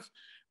live?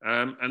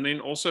 And then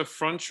also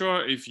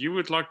Francois, if you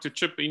would like to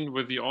chip in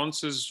with the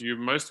answers, you're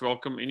most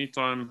welcome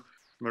anytime.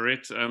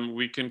 Maret,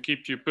 we can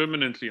keep you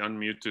permanently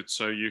unmuted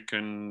so you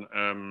can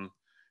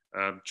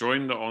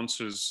join the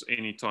answers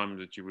anytime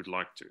that you would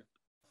like to.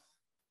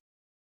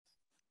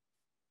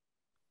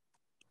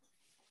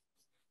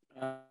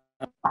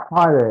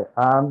 Hi there.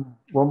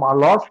 Well, my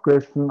last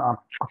question, I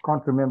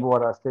can't remember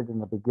what I said in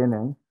the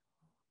beginning,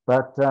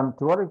 but to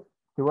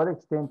what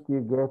extent do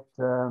you get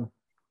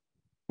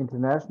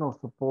international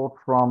support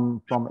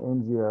from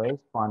NGOs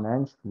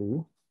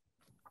financially?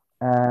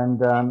 And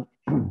I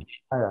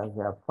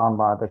found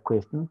my other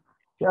question.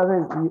 The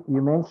other,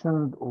 you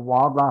mentioned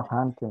wildlife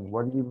hunting.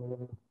 What do you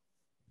mean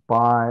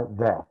by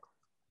that,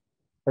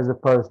 as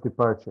opposed to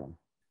poaching?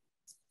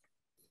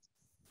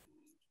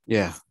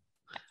 Yeah.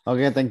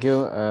 Okay, thank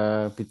you,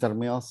 Peter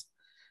Mills.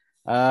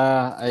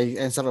 I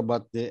answer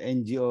about the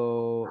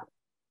NGO,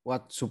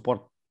 what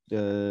support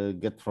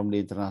get from the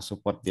international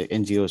support, the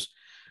NGOs.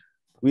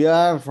 We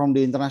are from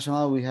the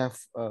international, we have,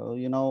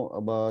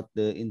 about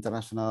the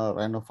International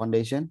Rhino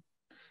Foundation,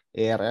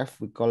 ARF,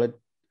 we call it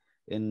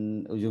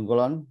in Ujung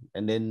Kulon.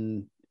 And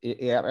then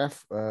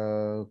ARF,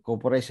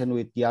 cooperation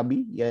with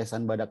YABI,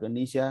 Yayasan Badak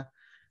Indonesia,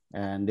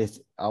 and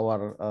this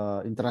our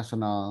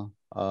international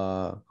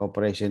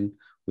cooperation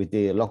with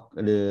the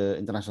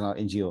international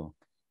NGO.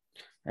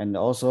 And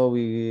also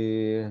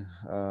we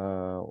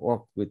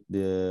work with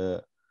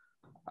the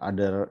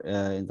other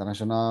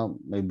international,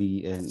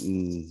 maybe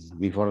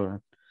before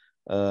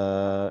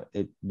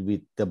it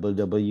with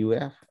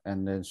WWF,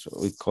 and then so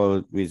we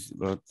call it with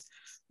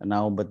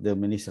now, but the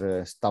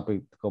minister stopped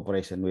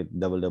cooperation with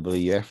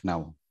WWF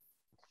now.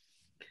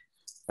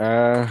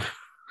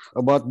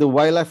 About the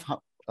wildlife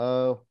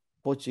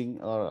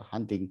poaching or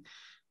hunting,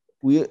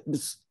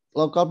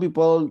 local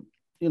people,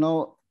 in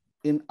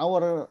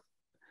our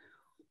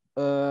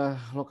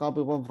local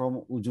people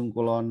from Ujung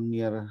Kulon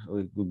near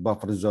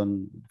buffer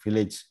zone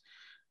village,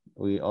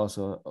 we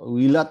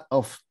lot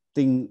of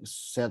things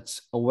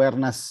such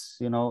awareness,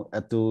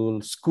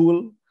 to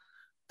school,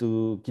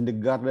 to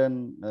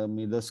kindergarten,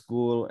 middle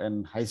school,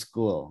 and high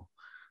school.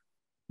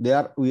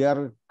 We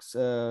are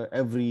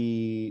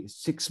every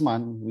 6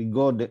 months we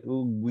go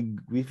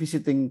we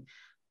visiting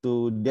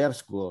to their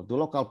school, to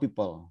local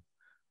people.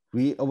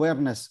 We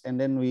awareness, and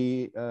then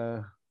we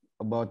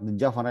about the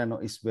Javan rhino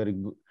is very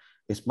good.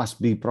 It must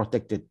be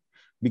protected,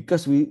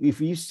 because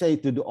if you say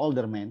to the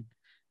older men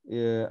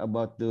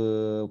about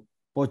the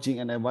poaching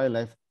and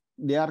wildlife,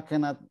 they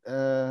cannot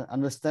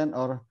understand,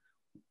 or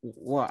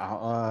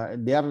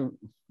they are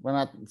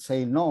not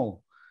say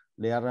no.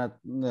 They are not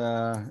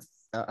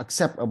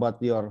accept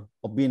about your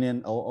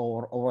opinion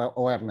or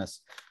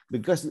awareness,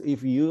 because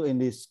if you in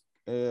this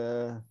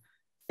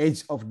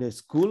age of the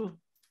school,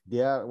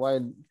 they are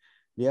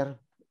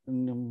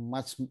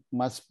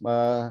much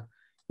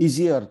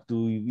easier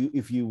to,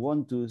 if you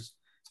want to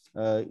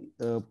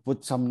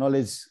put some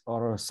knowledge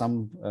or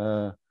some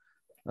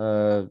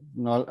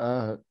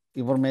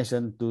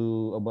information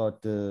to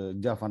about the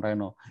Javan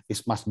rhino,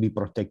 it must be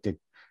protected.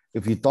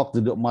 If you talk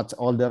to the much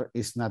older,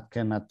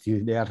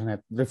 they are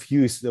not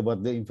refused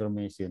about the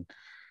information.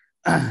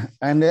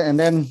 and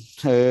then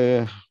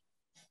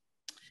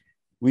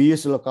we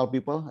use local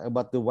people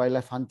about the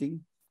wildlife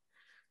hunting.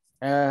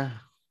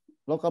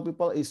 Local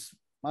people is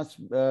much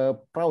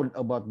proud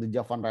about the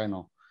Javan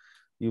rhino.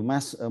 You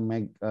must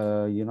make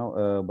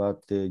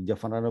about the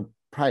Javan rhino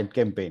pride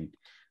campaign.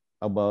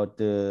 About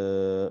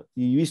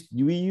we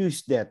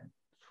use that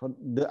for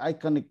the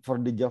iconic for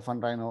the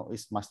Javan rhino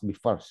is must be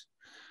first.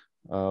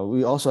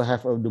 We also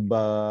have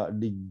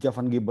the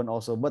Javan gibbon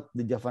also, but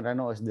the Javan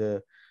rhino is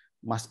the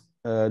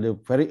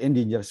very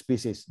endangered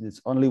species.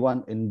 It's only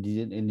one in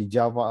the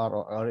Java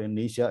or in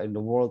Asia, in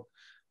the world.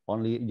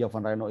 Only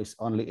Javan rhino is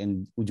only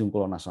in Ujung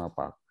Kulon National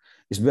Park.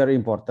 It's very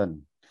important.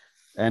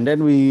 And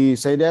then we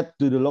say that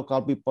to the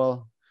local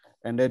people,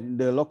 and then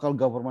the local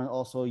government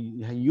also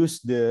use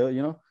the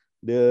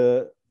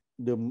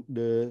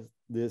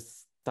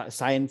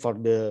sign for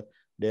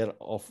their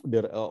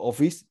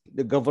office.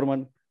 The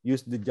government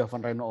use the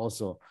Javan rhino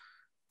also.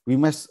 We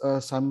must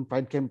some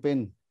pride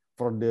campaign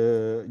for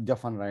the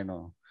Javan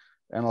rhino,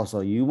 and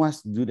also you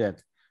must do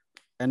that.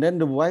 And then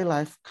the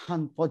wildlife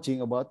hunt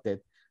poaching about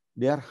that.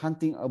 They are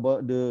hunting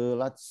about the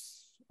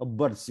lots of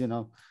birds.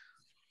 The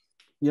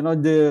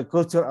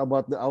culture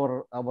about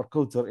our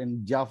culture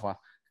in Java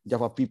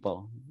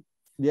people.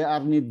 They are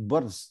need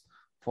birds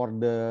for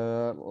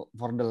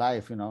the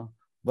life.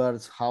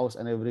 Birds, house,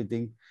 and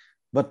everything.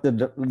 But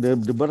the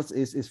birds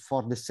is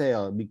for the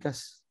sale,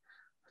 because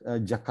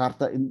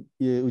Jakarta, in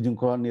Ujung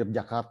Kulon near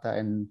Jakarta,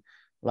 and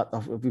a lot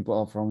of people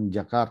are from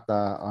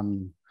Jakarta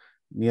on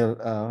near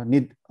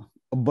need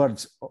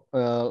birds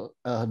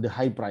the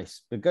high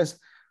price, because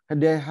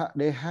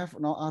they have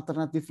no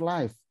alternative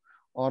life,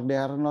 or they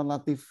are no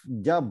native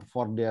job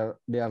for their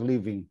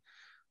living.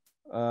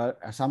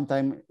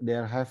 Sometimes they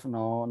have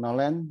no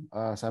land,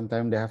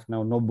 sometimes they have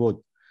no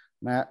boat.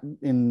 Now,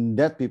 in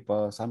that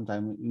people,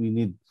 sometimes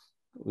you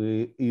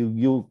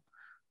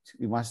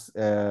must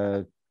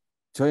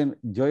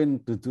join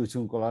to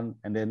Ujung Kulon,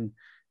 and then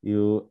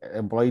you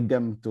employ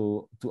them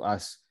to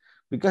us,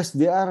 because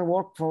they are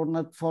work for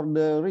not for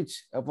the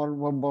rich,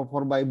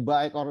 for by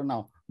bike or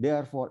now, they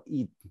are for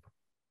eat.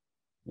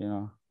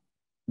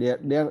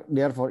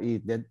 they're for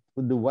it. That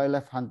the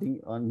wildlife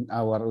hunting on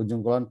our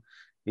Ujung Kulon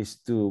is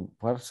to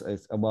first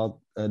it's about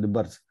the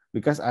birds,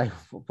 because I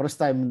first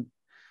time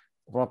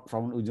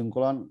from Ujung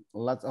Kulon,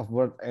 lots of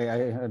birds.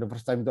 The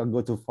first time to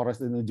go to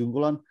forest in Ujung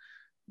Kulon,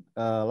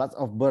 lots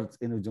of birds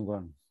in Ujung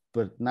Kulon.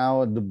 But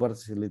now the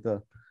birds is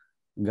little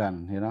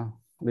gone,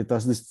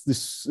 because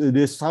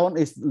this sound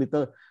is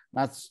little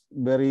not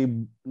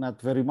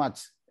very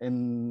much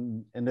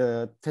in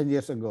the 10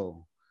 years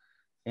ago.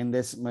 And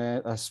that's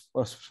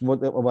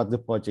about the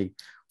poaching.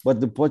 But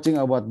the poaching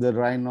about the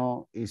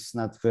rhino is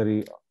not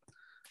very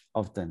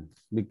often,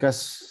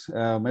 because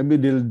maybe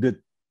the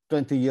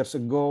 20 years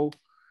ago,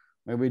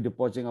 maybe the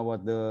poaching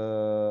about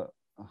the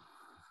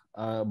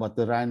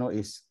rhino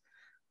is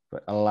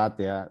a lot,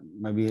 yeah.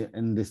 Maybe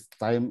in this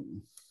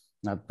time,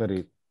 not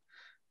very.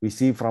 We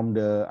see from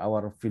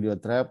our video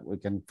trap, we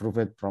can prove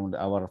it from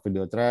our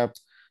video trap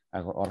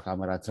or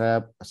camera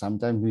trap.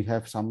 Sometimes we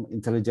have some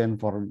intelligence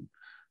for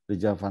the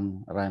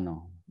Javan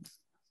rhino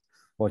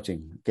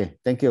poaching. Okay,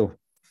 thank you.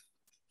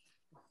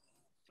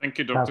 Thank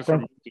you, Dr.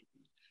 Sorry,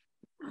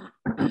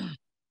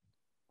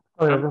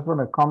 I just want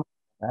to comment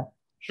on that.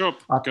 Sure,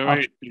 go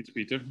ahead, please,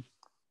 Peter.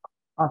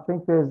 I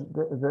think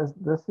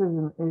this is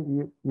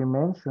you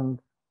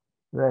mentioned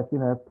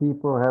that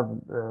people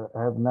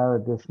have no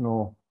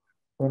additional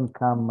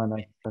income and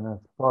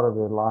it's part of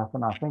their life,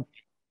 and I think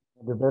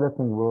in the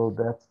developing world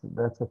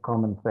that's a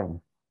common thing.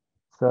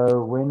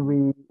 So when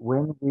we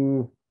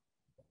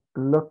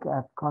look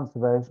at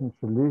conservation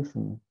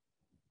solutions,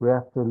 we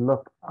have to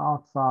look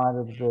outside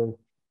of the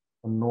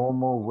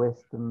normal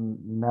Western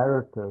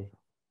narrative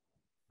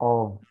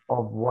of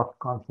what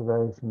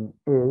conservation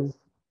is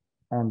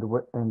and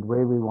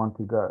where we want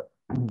to go.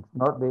 It's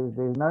not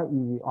there's no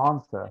easy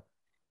answer,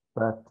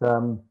 but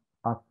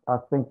I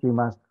think we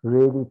must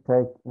really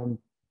take in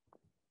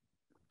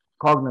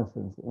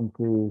cognizance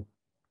into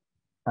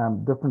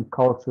different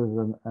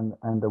cultures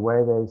and the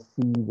way they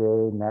see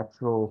their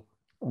natural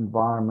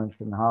environment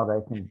and how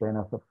they can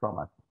benefit from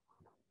it.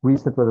 We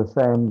sit with the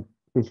same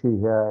issue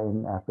here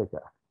in Africa.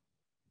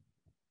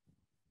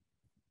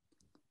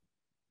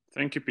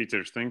 Thank you,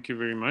 Peter. Thank you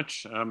very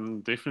much.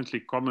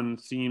 Definitely common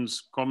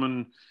themes,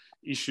 common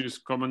issues,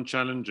 common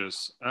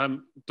challenges.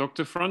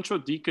 Dr. Francois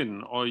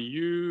Deacon, are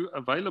you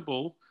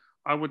available?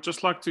 I would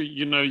just like to,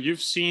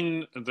 you've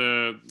seen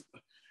the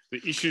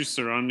issues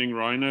surrounding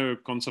rhino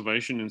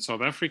conservation in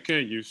South Africa.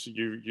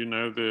 You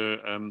know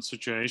the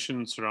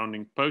situation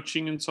surrounding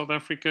poaching in South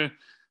Africa.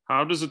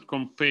 How does it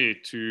compare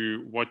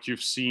to what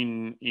you've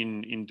seen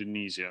in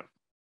Indonesia?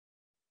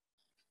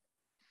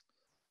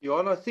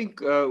 Johan, I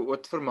think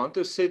what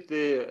Firmanto said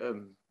there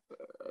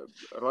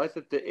right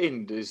at the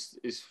end is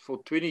for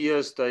 20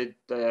 years they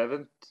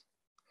haven't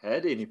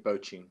had any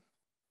poaching.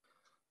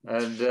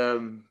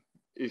 And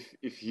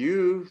if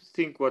you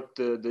think what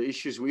the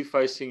issues we're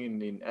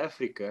facing in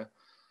Africa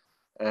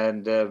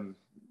and the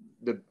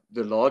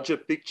larger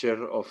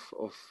picture of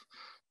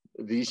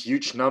these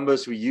huge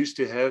numbers we used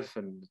to have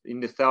and in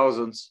the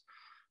thousands,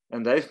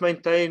 and they've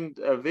maintained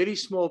a very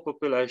small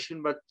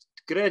population but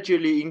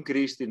gradually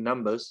increased in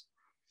numbers.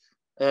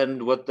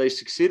 And what they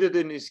succeeded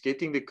in is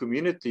getting the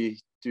community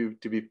to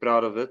be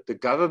proud of it, the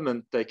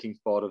government taking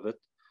part of it,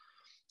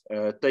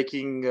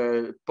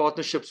 taking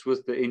partnerships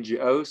with the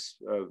NGOs,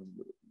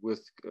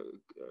 with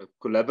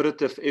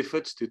collaborative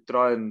efforts to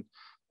try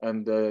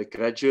and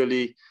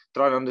gradually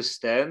try and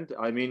understand.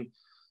 I mean,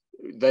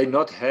 they're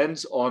not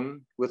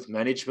hands-on with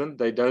management.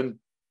 They don't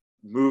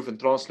move and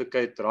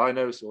translocate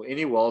rhinos or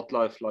any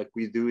wildlife like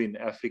we do in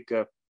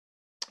Africa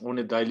on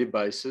a daily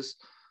basis.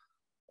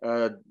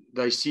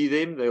 They see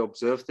them, they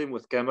observe them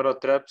with camera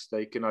traps,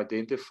 they can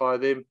identify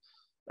them.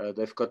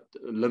 They've got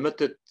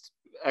limited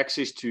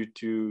access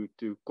to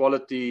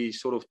quality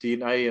sort of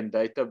DNA and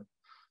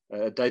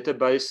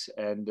database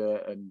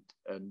and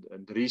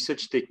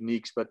research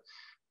techniques. But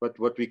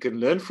what we can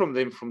learn from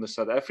them from the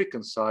South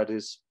African side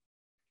is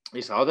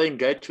how they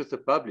engage with the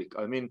public.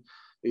 I mean,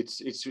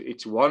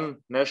 it's one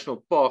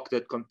national park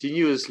that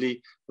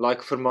continuously,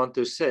 like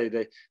Firmanto say,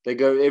 they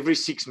go every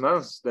 6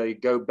 months, they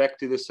go back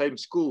to the same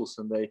schools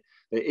and they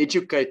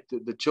educate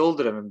the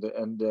children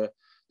and the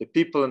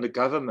people and the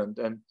government.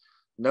 And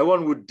no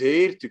one would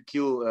dare to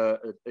kill a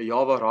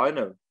Java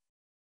rhino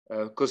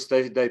because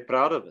they're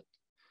proud of it.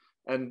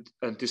 And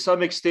to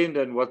some extent,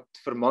 and what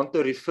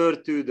Firmanto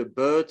referred to, the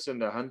birds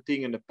and the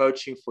hunting and the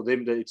poaching, for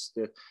them,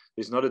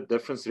 there's not a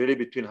difference really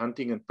between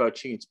hunting and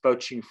poaching. It's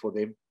poaching for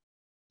them.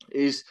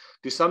 Is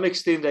to some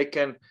extent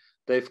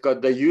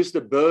they use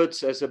the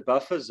birds as a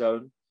buffer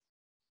zone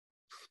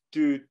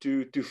to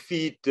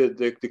feed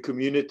the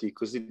community,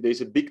 because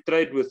there's a big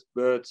trade with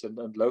birds and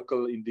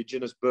local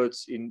indigenous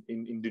birds in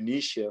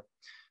Indonesia.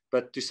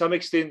 But to some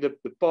extent the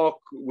park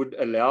would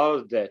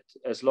allow that,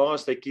 as long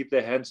as they keep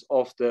their hands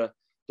off the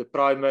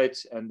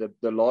primates and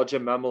the larger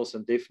mammals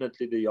and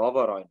definitely the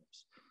Java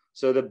rhinos.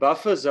 So the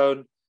buffer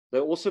zone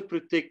they're also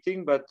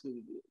protecting, but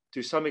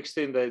to some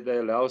extent they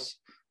allow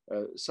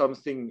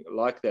something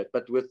like that.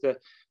 But with the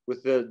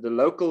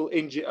local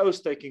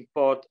NGOs taking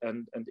part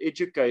and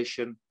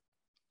education,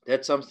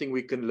 That's something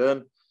we can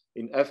learn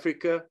in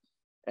Africa.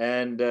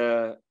 And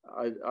I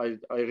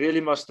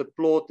really must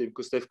applaud them,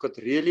 because they've got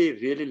really,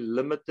 really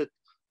limited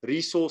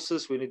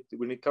resources when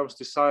it comes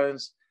to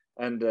science,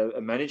 and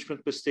a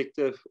management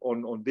perspective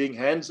on being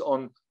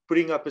hands-on,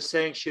 putting up a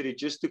sanctuary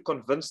just to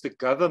convince the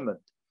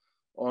government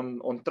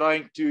on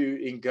trying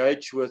to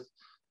engage with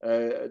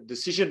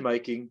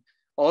decision-making.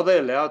 Are they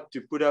allowed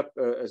to put up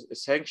a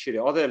sanctuary?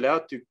 Are they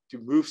allowed to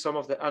move some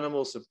of the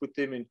animals and put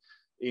them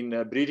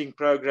in breeding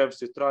programs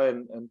to try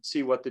and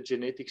see what the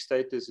genetic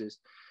status is?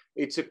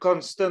 It's a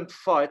constant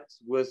fight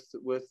with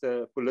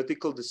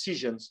political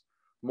decisions,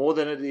 more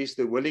than it is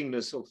the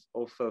willingness of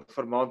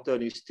Firmanto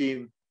and his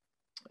team,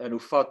 and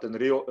Ufat and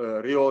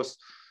Rhinos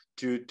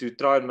to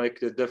try and make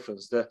the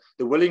difference. The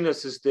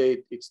willingness is there.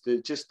 It's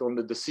just on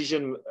the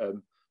decision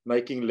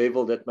making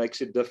level that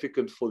makes it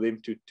difficult for them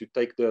to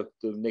take the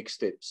next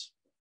steps.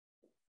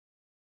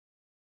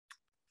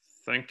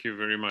 Thank you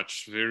very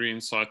much. Very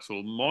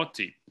insightful.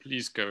 Marty,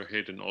 please go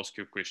ahead and ask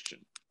your question.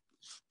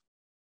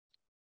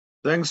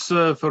 Thanks,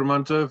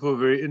 Firmanto, for a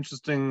very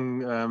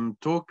interesting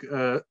talk.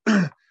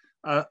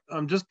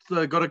 I'm just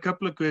got a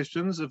couple of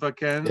questions, if I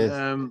can.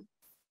 Yes.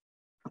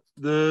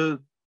 The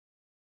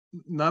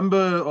number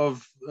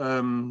of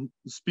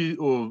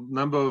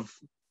number of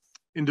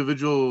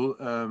individual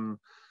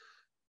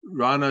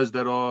rhinos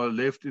that are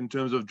left in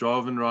terms of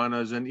Javan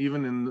rhinos, and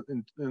even in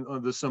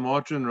the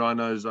Sumatran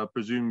rhinos, I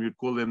presume you'd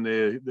call them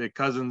their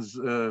cousins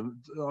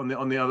on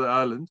the other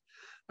island.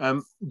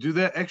 Do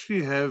they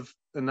actually have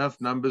enough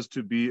numbers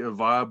to be a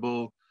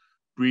viable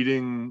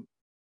breeding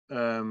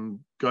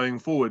going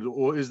forward,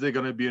 or is there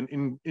going to be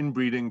an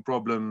inbreeding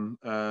problem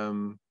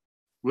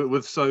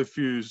with so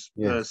few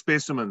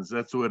specimens?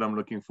 That's the word I'm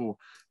looking for,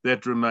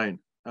 that remain.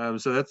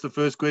 So that's the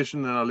first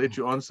question, and I'll let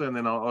you answer, and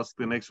then I'll ask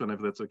the next one, if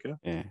that's okay.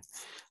 Yeah.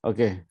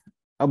 Okay.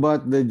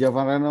 About the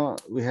Javan rhino,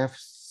 we have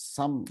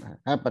some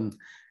happen,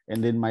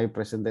 and in my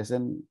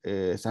presentation,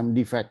 some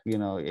defect,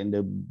 in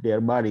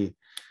their body,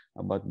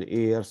 about the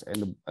ears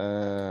and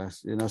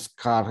the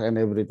scar and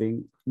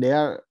everything. We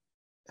have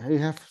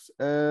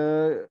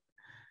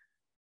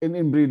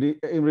in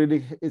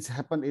breeding it's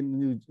happened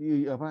in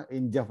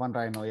Javan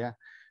rhino, yeah,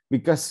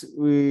 because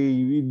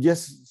we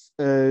just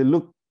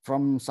look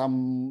from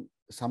some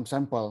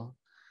sample.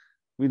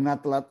 We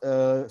not let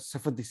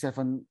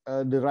 77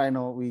 the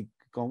rhino we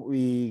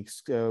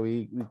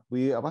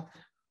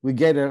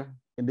gather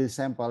in the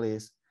sample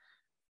is,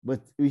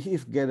 but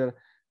if gather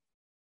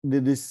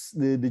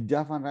the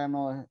Javan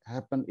rhino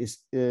happen is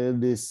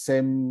the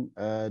same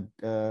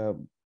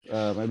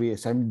maybe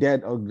same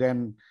dad or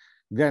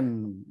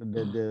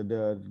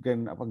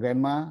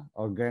grandma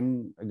or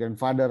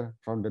grandfather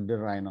from the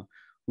rhino.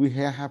 We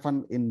have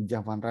happened in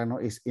Javan rhino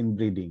is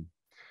inbreeding.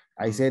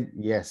 I said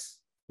yes,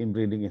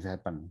 inbreeding is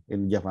happen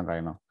in Javan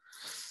rhino.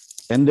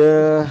 And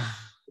will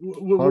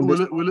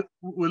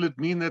it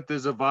mean that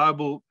there's a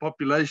viable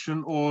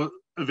population, or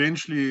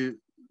eventually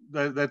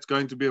that's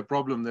going to be a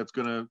problem that's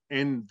going to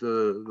end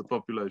the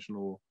population?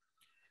 Or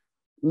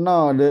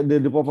no,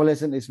 the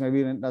population is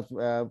maybe not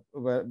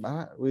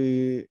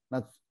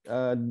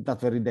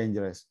not very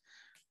dangerous,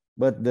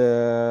 but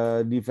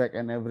the defect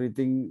and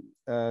everything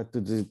to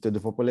the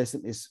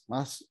population is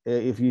must.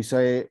 If you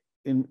say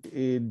in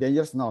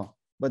dangerous, no,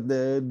 but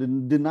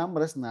the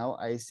numbers now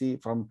I see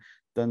from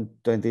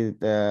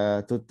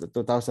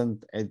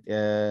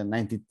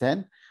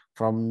 2010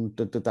 from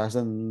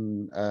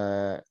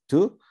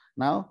 2002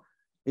 now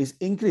is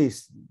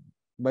increased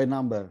by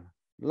number.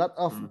 A lot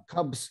of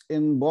cubs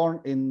born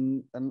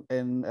in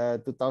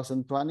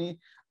 2020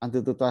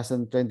 until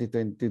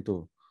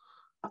 2022.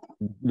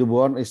 The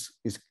born is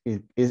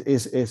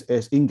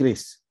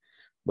increased,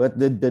 but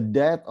the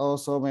death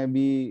also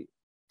maybe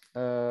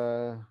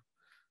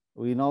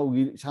we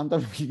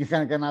sometimes we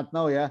cannot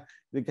know, yeah,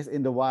 because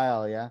in the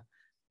wild, yeah,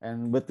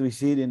 but we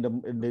see it in the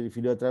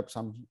video trap,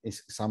 some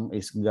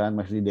is gone,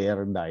 mostly they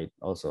are died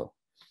also,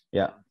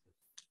 yeah.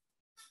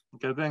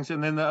 Okay, thanks.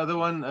 And then the other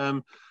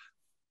one,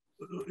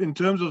 in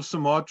terms of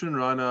Sumatran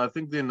rhino, I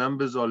think their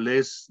numbers are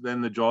less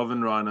than the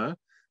Javan rhino,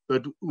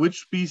 but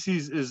which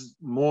species is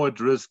more at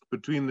risk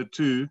between the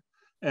two,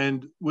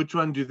 and which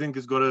one do you think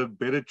has got a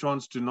better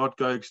chance to not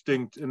go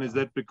extinct? And is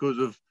that because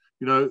of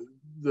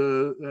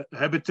the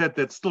habitat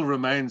that still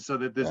remains, so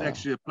that there's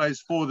actually a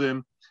place for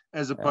them,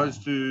 as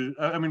opposed to,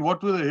 I mean,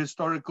 what were the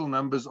historical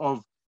numbers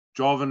of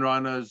Javan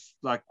rhinos,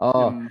 like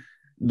in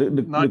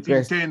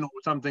 1910 or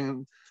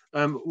something?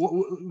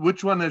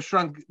 Which one has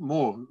shrunk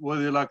more? Were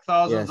there like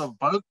thousands of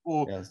both,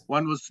 or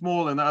one was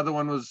small and the other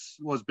one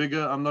was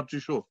bigger? I'm not too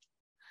sure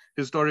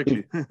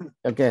historically.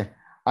 Okay,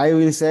 I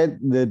will say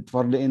that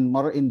for the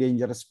more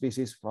endangered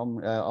species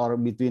from or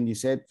between, you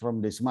said from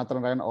the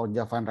Sumatran rhino or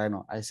Javan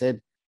rhino, I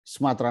said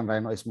Sumatran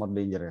rhino is more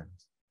dangerous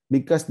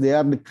because they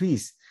are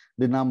decreased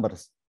the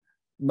numbers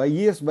by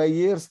years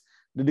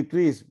the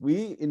decrease.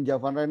 We in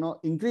Javan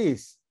rhino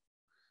increase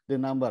the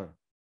number.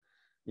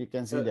 You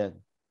can see that.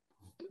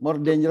 more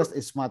dangerous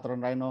is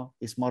Sumatran rhino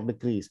is more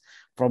decreased.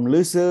 From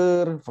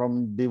Luser,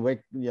 from the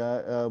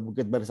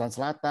Bukit Barisan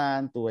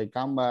Selatan to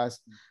Waikambas,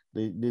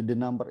 the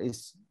number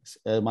is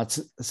much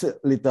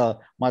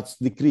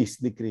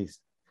decreased.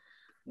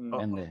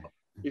 And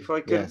if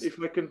I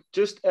can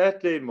just add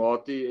there,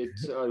 Marty,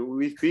 it's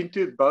we've been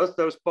to both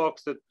those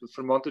parks that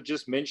Firmanto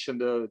just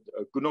mentioned, the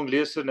Gunung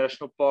Leser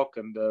National Park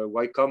and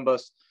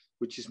Waikambas,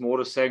 which is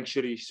more a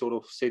sanctuary sort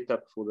of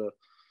setup for the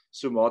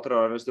Sumatra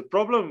rhinos. The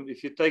problem,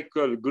 if you take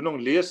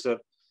Gunung Leser,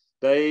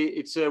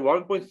 it's a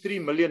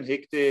 1.3 million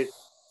hectare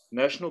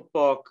national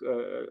park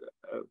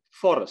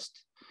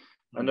forest.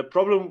 And the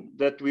problem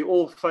that we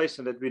all face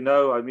and that we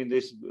know, I mean,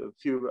 there's a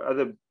few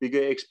other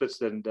bigger experts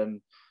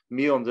than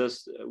me on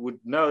this would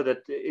know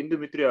that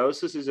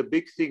endometriosis is a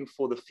big thing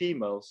for the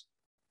females.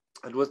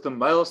 And with the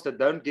males that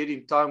don't get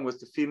in time with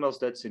the females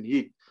that's in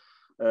heat,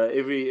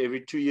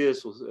 every 2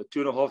 years or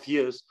 2.5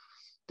 years,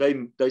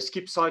 they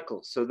skip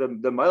cycles. So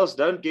the males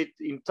don't get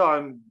in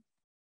time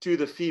to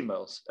the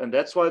females. And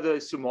that's why the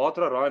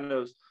Sumatra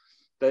rhinos,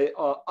 they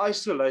are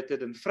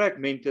isolated and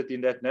fragmented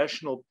in that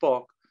national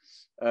park.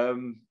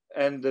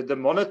 And the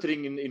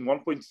monitoring in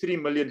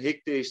 1.3 million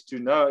hectares to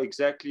know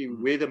exactly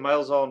where the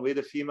males are and where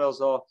the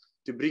females are,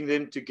 to bring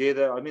them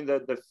together. I mean,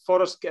 the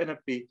forest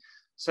canopy,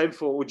 same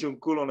for Ujung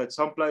Kulon, at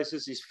some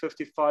places is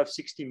 55,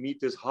 60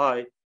 meters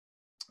high,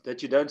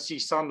 that you don't see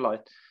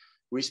sunlight.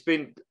 We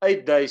spent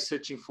 8 days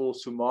searching for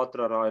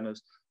Sumatra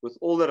rhinos with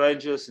all the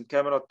rangers and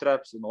camera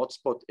traps and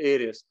hotspot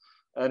areas,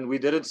 and we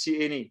didn't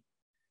see any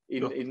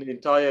in the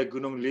entire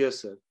Gunung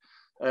Leser.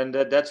 And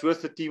that's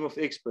with a team of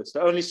experts.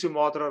 The only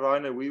Sumatra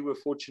rhino we were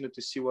fortunate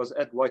to see was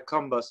at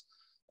Waikambas,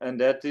 and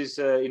that is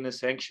in a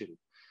sanctuary.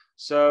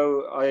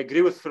 So I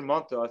agree with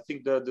Firmanto. I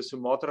think the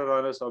Sumatra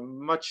rhinos are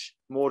much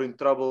more in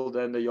trouble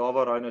than the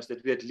Java rhinos,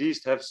 that we at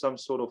least have some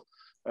sort of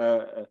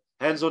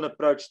hands-on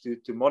approach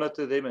to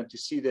monitor them and to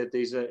see that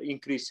there's an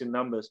increase in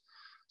numbers.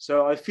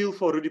 So I feel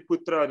for Rudy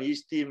Putra and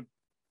his team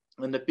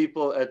and the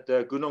people at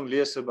Gunung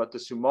Leser, but the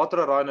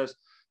Sumatra rhinos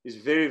is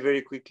very,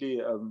 very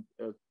quickly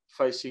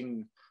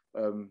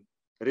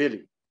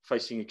really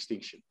facing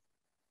extinction.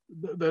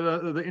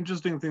 The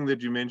interesting thing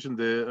that you mentioned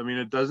there, I mean,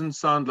 it doesn't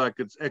sound like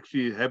it's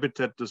actually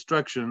habitat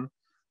destruction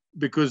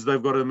because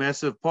they've got a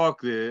massive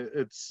park there.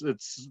 It's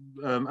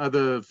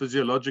other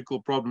physiological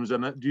problems.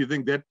 And do you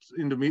think that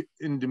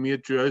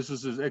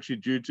endometriosis is actually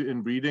due to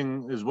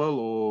inbreeding as well,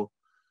 or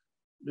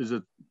is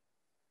it?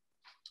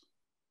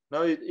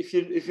 No, if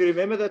you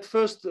remember that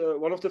first,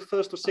 one of the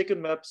first or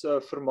second maps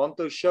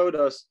Firmanto showed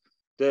us,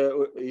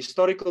 the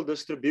historical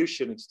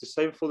distribution, it's the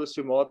same for the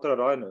Sumatra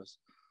rhinos.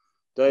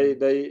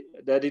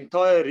 That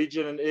entire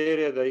region and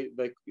area,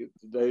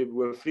 they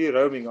were free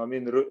roaming. I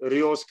mean,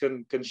 Rhinos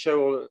can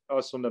show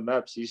us on the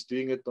maps. He's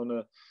doing it on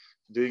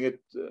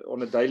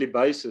a daily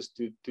basis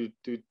to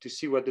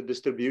see what the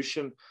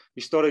distribution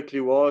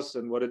historically was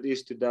and what it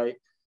is today.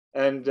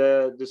 And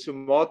the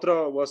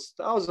Sumatra was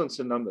thousands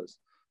in numbers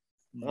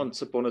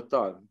once upon a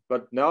time,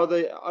 but now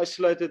they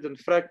isolated and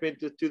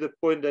fragmented to the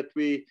point that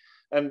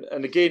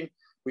and again,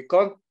 we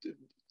can't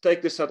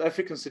take the South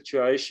African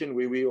situation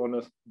where we on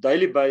a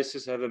daily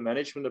basis have a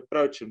management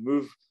approach and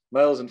move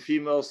males and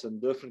females in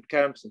different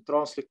camps and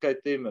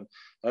translocate them and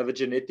have a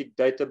genetic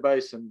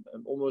database and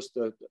almost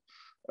a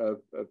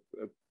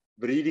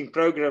breeding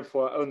program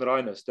for our own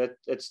rhinos.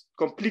 It's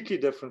completely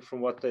different from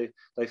what they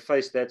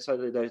face. That so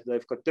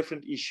they've got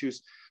different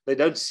issues. They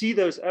don't see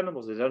those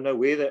animals. They don't know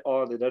where they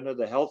are. They don't know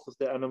the health of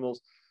the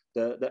animals,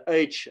 the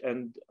age.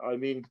 And I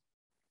mean,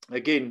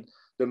 again,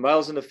 the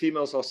males and the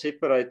females are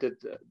separated.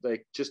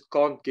 They just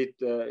can't get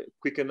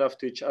quick enough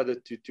to each other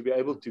to be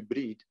able to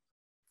breed.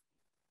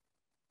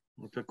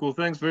 Okay, cool.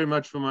 Thanks very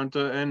much,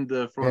 Firmanto and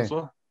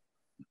Francois.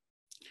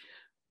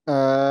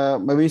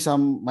 Maybe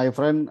my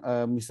friend,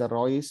 Mr.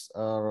 Royce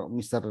or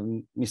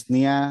Mr.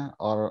 Misnia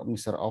or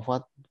Mr.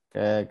 Ovat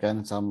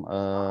can some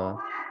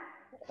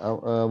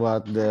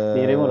about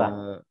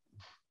the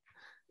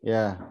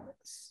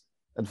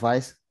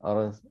advice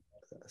or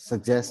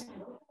suggest.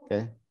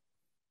 Okay.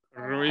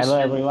 Royce, hello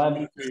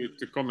everyone.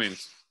 To comment.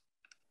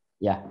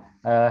 Yeah.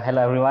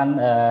 Hello everyone.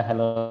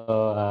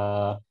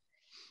 Hello,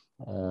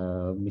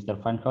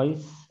 Mr. Francois.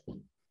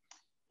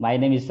 My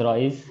name is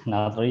Royce,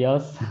 not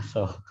Rios.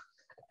 So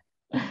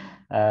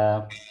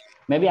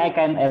maybe I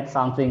can add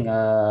something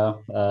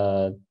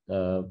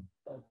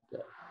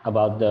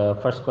about the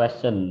first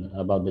question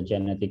about the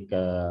genetic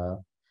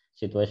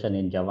situation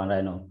in Javan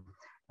rhino.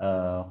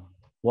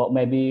 What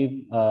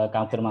maybe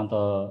Kang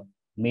Firmanto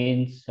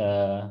means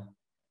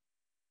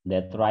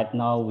that right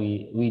now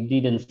we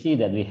didn't see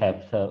that we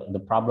have the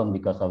problem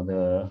because of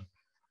the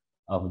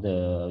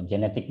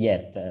genetic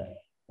yet,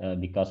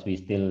 because we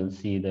still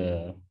see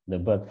the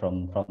bird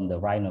from the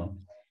rhino.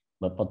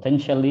 But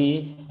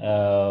potentially,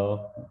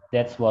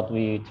 that's what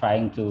we're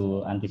trying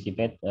to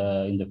anticipate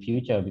in the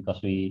future,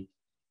 because we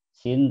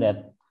seen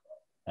that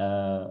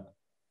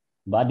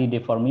body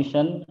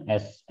deformation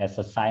as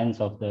a sign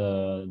of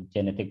the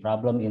genetic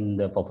problem in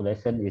the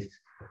population is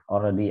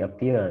already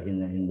appear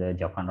in the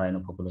Javan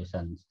rhino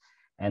populations.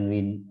 and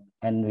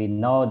we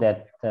know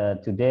that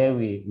today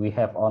we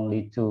have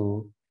only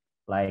two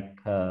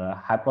like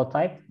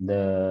haplotype,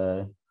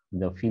 the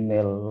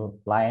female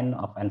line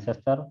of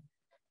ancestor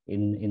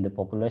in the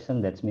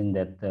population. That means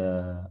that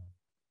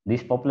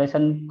this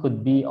population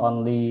could be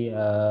only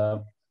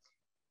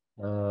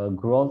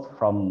growth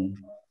from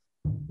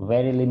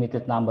very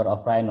limited number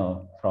of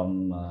rhino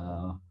from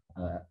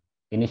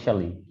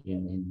initially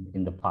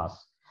in the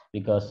past,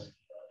 because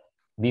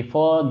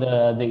before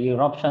the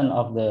eruption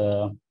of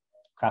the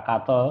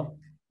Krakatau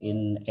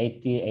in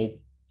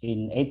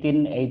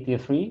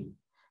 1883,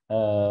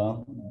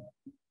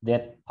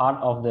 that part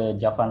of the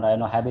Javan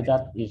rhino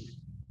habitat is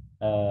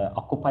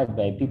occupied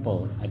by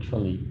people.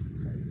 Actually,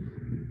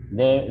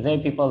 there are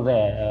people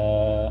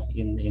there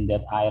in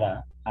that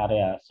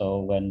area. So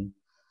when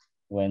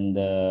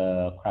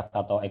the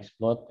Krakatau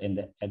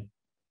exploded at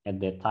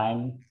that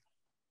time,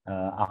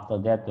 after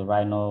that the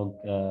rhino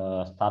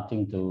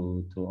starting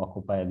to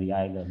occupy the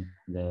island,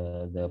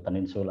 the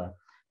peninsula.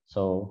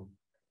 So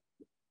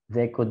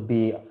they could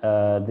be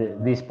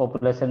this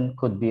population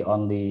could be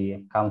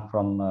only come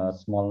from a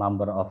small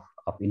number of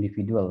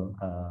individual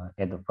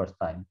at the first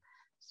time.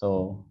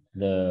 So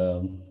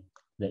the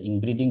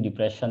inbreeding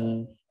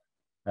depression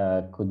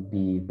could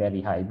be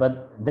very high,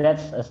 but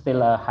that's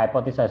still a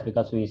hypothesis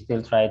because we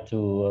still try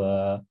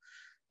to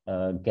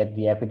get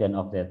the evidence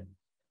of that.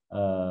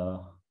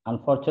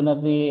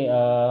 Unfortunately,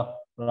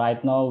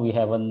 right now we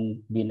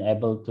haven't been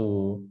able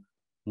to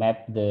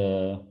map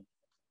the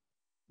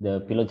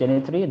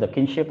phylogenetic, the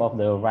kinship of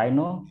the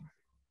rhino,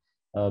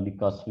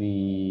 because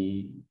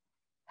we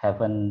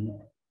haven't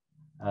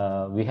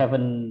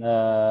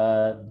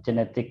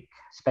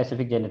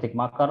specific genetic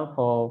marker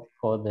for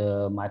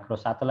the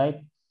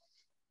microsatellite.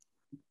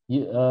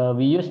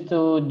 We used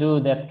to do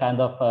that kind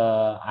of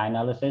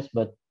analysis,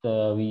 but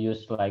we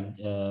use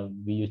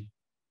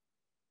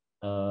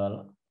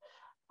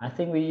I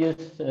think we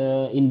used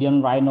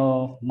Indian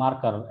rhino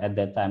marker at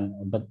that time,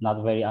 but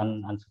not very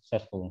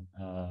unsuccessful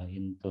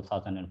in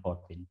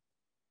 2014.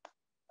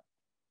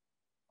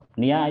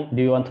 Nia,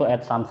 do you want to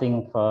add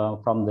something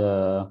from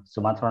the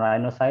Sumatran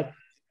rhino side?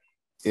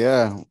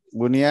 Yeah,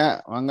 Bu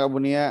Nia, mangga Bu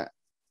Nia.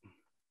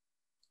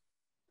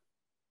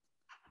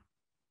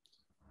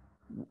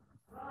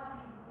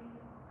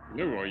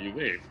 Hello, are you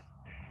there?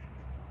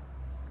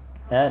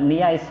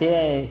 Nia is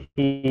here.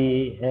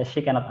 She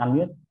cannot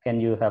unmute.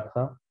 Can you help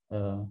her?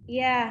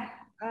 Yeah.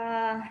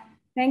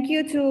 Thank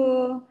you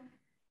to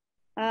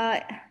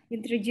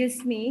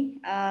introduce me,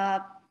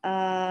 Pak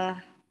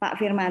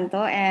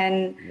Firmanto,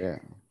 and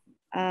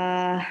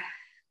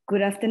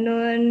good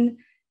afternoon,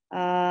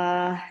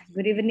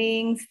 good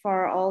evenings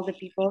for all the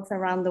peoples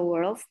around the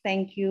world.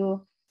 Thank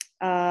you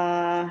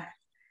to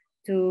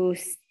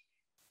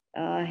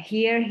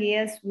here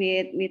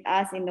with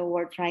us in the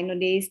World Rhino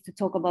Days to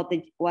talk about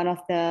one of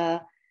the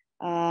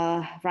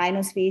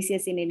rhino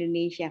species in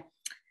Indonesia.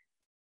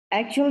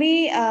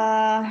 Actually,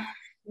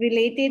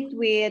 related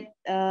with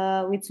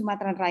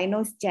Sumatran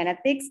rhinos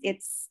genetics,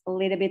 it's a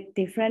little bit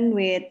different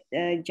with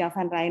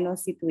Javan rhino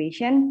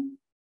situation.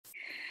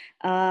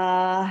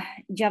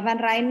 Javan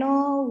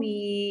rhino,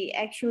 we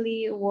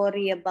actually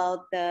worry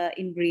about the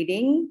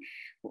inbreeding.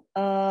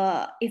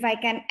 If I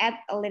can add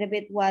a little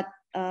bit what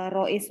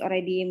Rois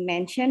already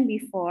mentioned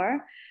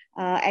before,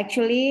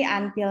 actually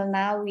until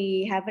now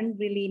we haven't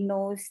really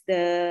known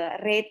the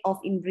rate of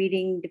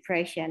inbreeding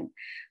depression.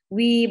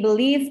 We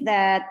believe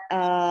that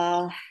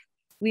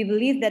the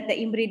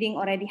inbreeding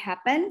already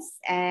happens,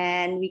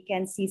 and we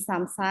can see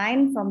some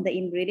sign from the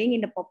inbreeding in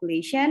the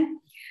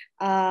population.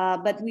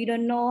 But we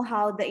don't know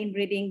how the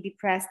inbreeding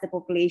depressed the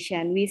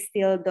population. We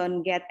still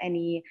don't get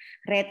any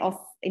rate of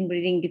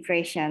inbreeding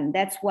depression.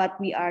 That's what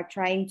we are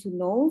trying to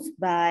know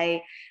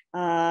by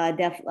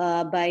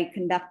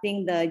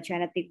conducting the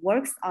genetic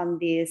works on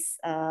this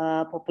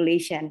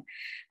population.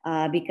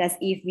 Because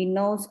if we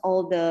know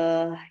all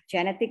the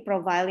genetic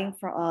profiling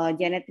from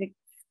genetic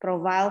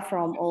profile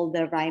from all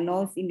the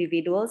rhinos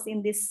individuals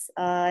in this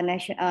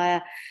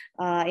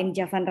in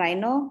Javan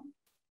rhino,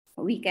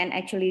 we can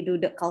actually do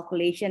the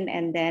calculation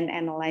and then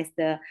analyze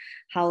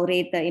how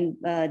rate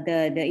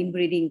the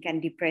inbreeding can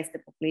depress the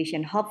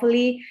population.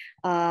 Hopefully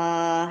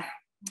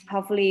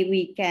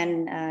we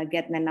can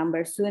get the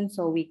number soon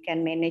so we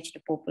can manage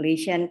the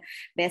population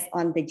based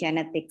on the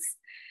genetics.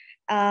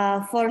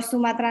 For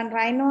Sumatran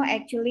rhino,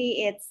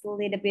 actually it's a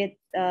little bit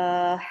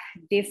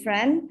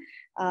different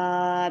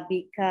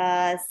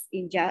because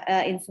in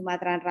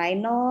Sumatran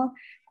rhino,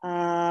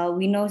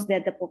 we know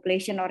that the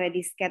population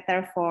already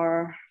scattered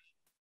for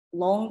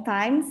long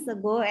times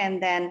ago,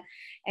 and then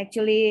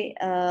actually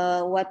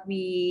what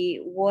we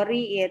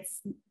worry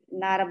it's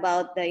not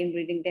about the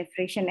inbreeding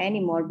depression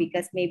anymore,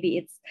 because maybe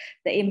it's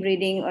the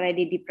inbreeding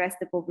already depressed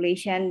the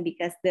population,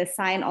 because the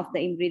sign of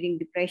the inbreeding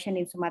depression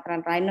in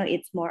Sumatran rhino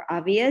it's more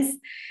obvious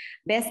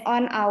based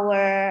on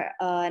our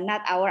I'm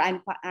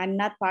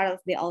not part of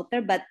the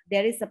author, but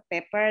there is a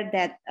paper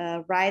that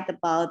write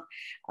about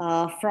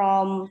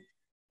from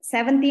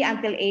 70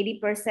 until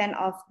 80%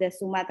 of the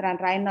Sumatran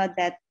rhino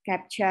that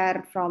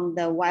captured from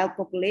the wild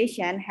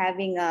population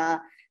having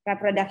a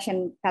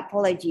reproduction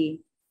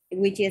pathology,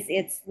 which is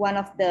it's one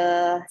of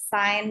the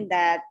signs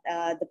that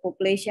the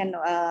population,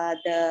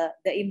 the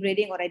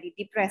inbreeding already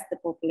depressed the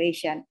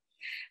population.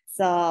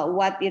 So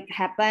what it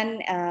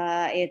happened,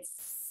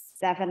 it's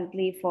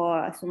definitely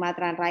for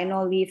Sumatran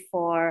rhino live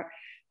for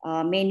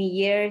many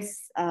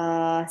years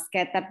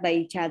scattered by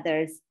each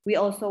other. We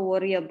also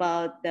worry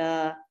about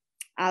the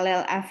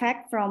allele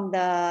effect from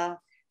the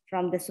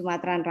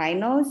Sumatran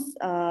rhinos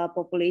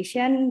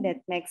population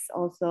that makes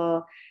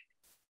also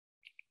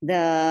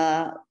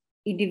the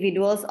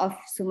individuals of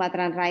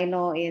Sumatran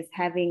rhino is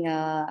having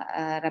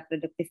a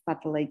reproductive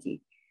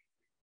pathology.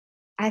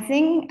 I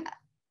think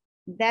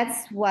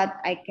that's what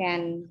I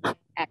can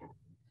add.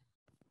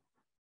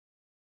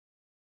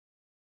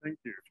 Thank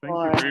you. Thank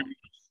you very much.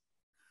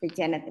 The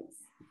genetics.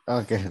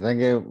 Oke, thank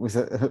you,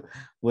 Mr.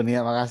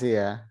 Bunia, makasih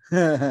ya.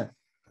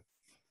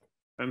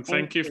 And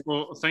thank you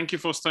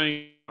for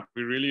staying up.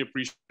 We really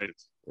appreciate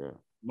it. Yeah.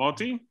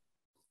 Marty,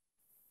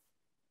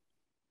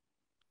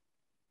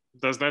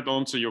 does that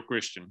answer your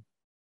question?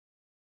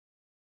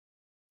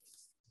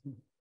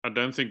 I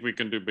don't think we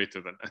can do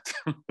better than that.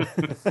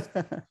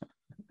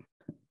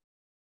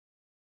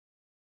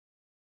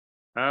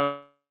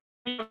 Other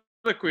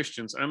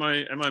questions? Am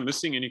I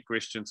missing any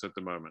questions at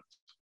the moment?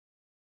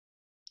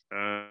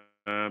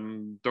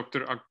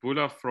 Dr.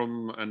 Akbula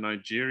from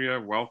Nigeria,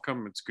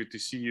 welcome. It's good to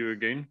see you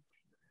again.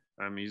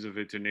 He's a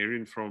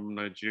veterinarian from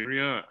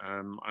Nigeria.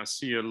 I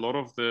see a lot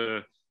of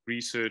the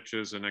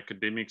researchers and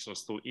academics are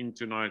still in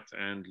tonight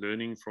and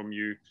learning from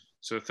you.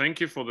 So thank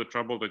you for the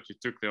trouble that you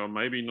took. There are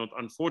maybe not,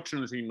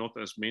 unfortunately, not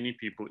as many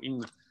people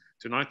in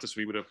tonight as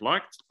we would have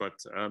liked, but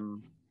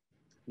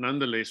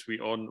nonetheless, we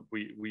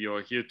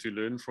are here to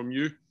learn from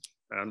you.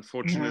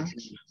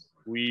 Unfortunately,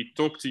 we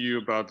talked to you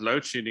about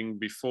load shedding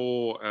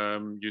before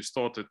you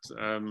started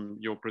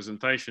your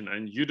presentation,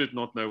 and you did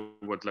not know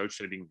what load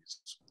shedding is.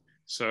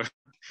 So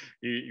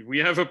we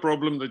have a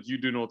problem that you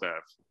do not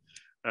have.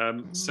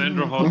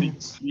 Sandra Hardy,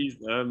 please.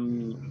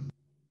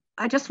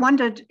 I just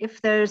wondered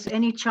if there's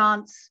any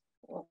chance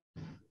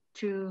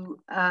to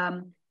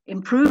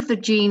improve the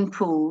gene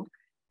pool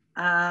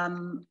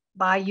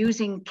by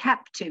using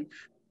captive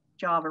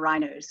Java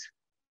rhinos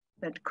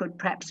that could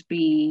perhaps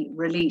be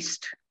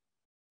released.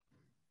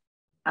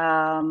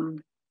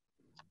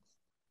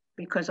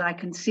 Because I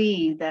can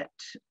see that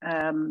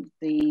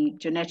the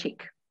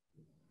genetic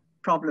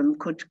problem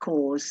could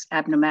cause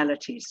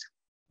abnormalities.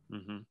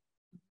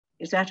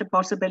 Is that a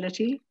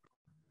possibility?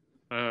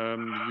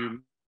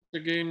 You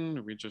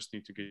again, we just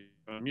need to get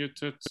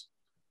muted.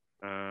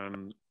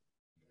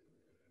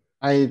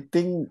 I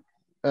think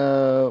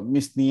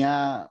Miss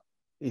Nia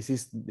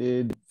is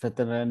the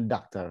veterinarian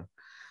doctor,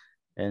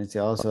 and she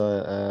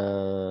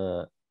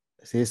also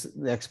she's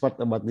the expert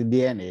about the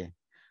DNA.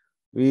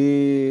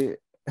 We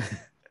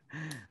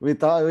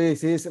thought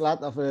she's a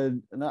lot of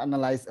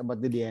analyze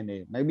about the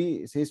DNA.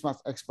 Maybe she's much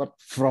expert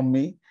from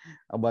me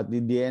about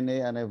the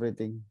DNA and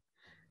everything.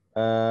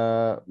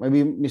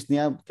 Maybe Miss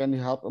Nia, can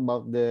you help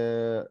about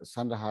the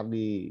Sandra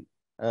Hardy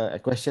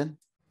question?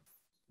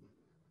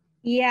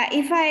 Yeah,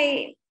 if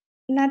I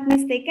not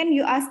mistaken,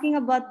 you asking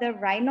about the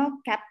rhino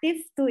captive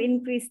to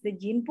increase the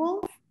gene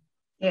pool?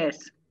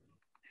 Yes.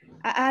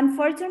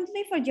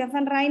 Unfortunately, for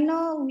Javan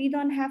rhino, we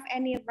don't have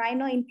any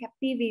rhino in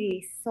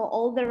captivity. So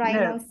all the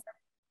rhinos. No.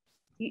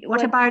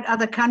 What about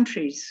other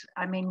countries?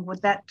 I mean,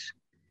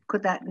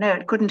 could that? No,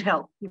 it couldn't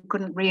help. You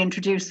couldn't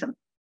reintroduce them.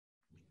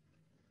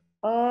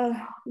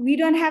 We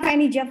don't have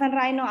any Javan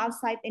rhino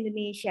outside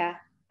Indonesia.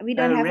 We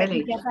don't have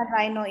really? any Javan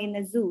rhino in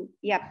the zoo.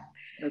 Yep.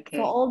 Okay.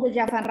 So all the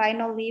Javan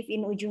rhino live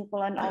in Ujung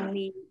Kulon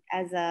only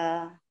as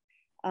a.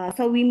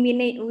 So we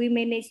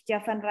manage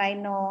Javan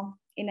rhino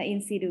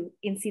in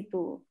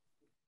situ.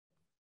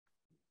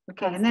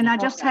 Okay, and then I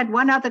just had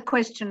one other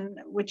question,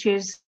 which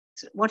is,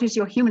 what is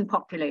your human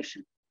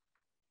population?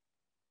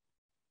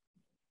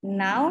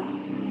 Now?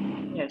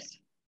 Yes.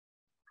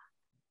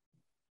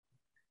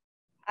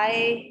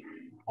 I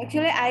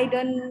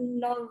don't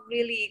know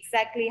really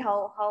exactly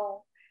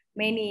how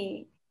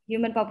many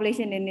human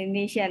population in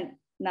Indonesia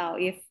now.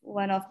 If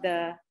one of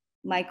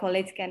my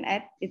colleagues can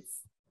add, it's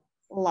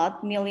a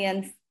lot,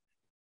 millions.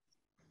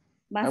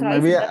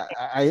 Maybe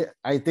I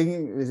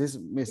think this is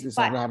Mrs.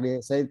 Sandra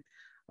Hardy said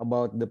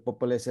about the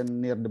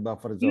population near the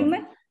buffer zone.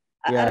 Human?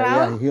 Yeah,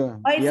 around? Yeah,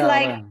 oh, it's yeah,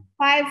 like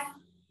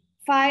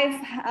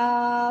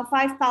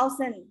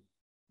 5,000.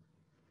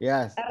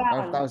 Yes,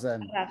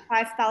 5,000.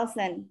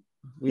 5,000.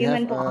 We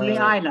human have on the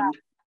island.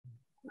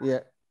 Yeah,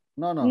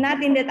 no.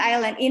 Not in that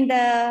island. In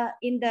the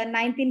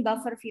 19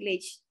 buffer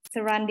village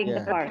surrounding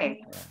the park.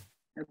 Okay.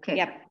 Okay.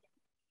 Yep.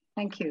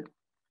 Thank you.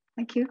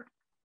 Thank you.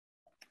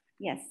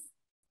 Yes.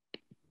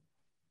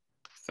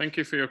 Thank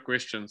you for your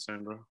question,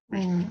 Sandra.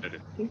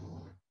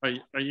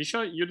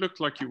 Ayesha, you look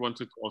like you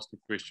wanted to ask a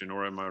question,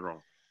 or am I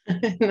wrong?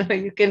 No,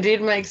 you can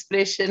read my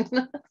expression.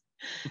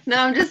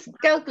 Now I'm just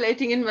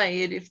calculating in my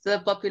head if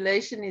the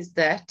population is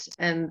that,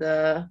 and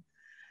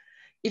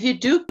if you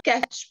do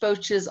catch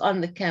poachers on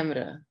the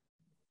camera,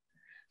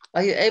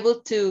 are you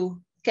able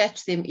to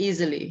catch them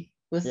easily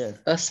with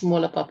a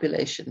smaller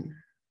population.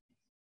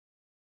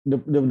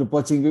 The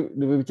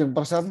poaching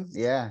person,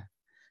 yeah.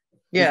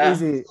 Yeah.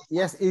 It's easy.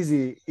 Yes,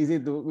 easy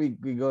to we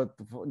go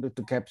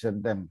to capture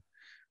them,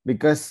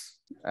 because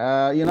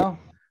you know,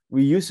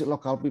 we use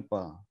local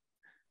people,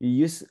 we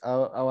use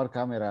our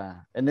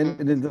camera, and then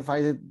identify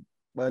it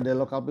by the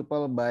local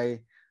people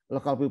by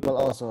local people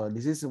also.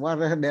 This is what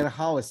their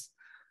house.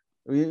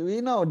 We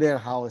know their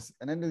house,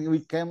 and then we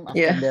came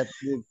after that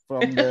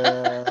from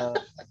the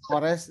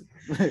forest.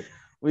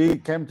 We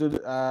came to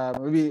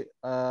maybe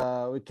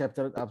we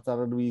captured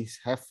after we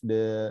have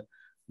the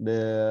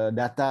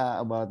data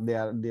about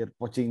their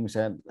poaching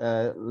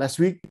last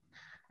week,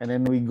 and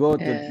then we go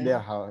to their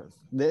house,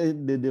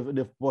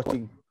 the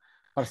poaching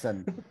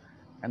person,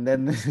 and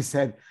then we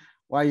said,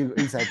 why you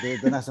inside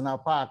the national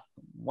park?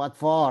 What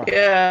for?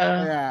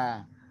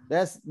 Yeah,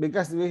 that's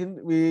because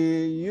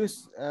we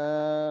use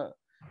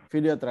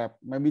video trap.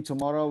 Maybe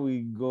tomorrow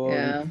we go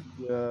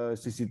with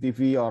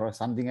CCTV or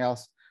something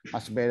else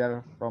much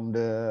better from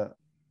the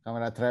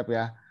camera trap,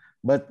 yeah.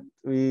 But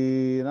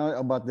we know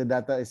about the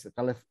data is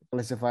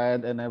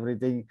classified and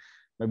everything.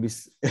 Maybe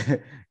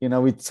you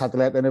know, with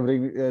satellite and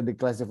everything, the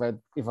classified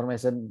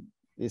information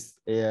is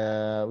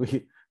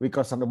we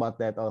concerned about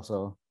that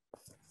also.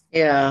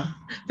 Yeah,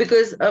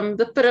 because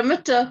the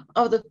perimeter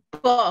of the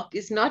park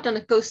is not on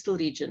a coastal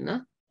region,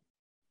 no?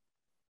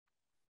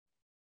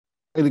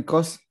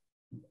 Because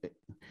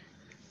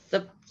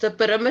the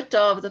perimeter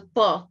of the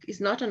park is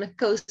not on a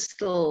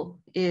coastal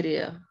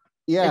area.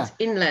 Yeah, it's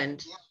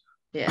inland.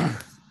 Yeah.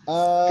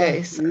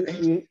 Okay.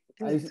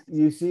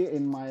 You see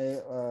in my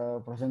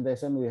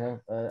presentation we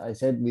have I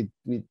said with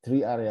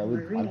three areas,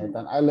 with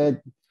Panaitan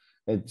Island,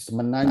 it's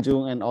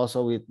Menanjung, and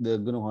also with the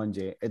Gunung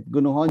Honje. At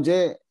Gunung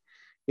Honje,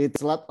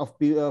 it's a lot of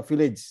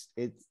village.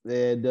 It's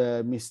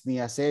the Miss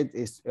Nia said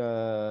is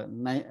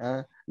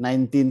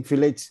 19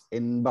 village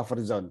in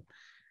buffer zone.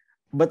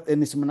 But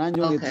in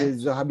Semenanjung, it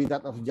is the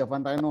habitat of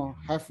Javan rhino,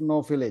 have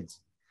no village,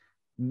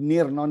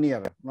 near,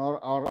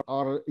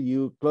 or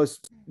you close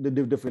the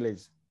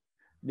village.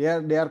 They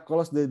are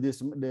close.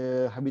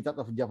 The habitat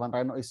of Javan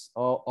rhino is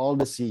all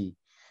the sea.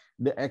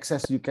 The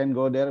access you can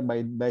go there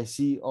by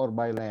sea or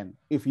by land.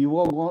 If you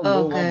will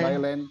go by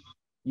land,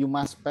 you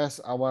must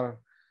pass our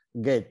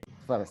gate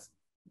first.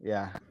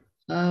 Yeah.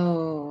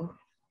 Oh.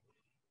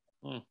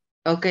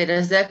 Okay.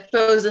 Does that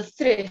pose a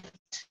threat?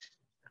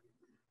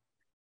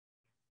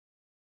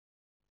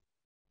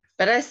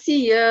 But I see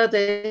here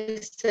they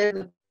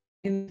said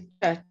in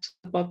that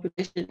the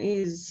population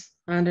is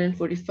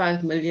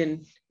 145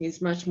 million. Is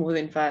much more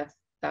than 5,000.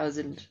 I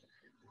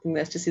think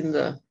that's just in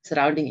the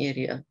surrounding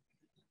area.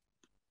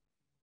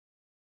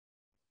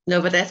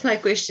 No, but that's my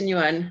question,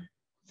 Johan.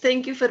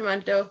 Thank you,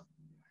 Firmanto.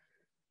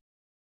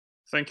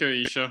 Thank you,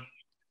 Isha.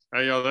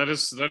 Yeah, that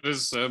is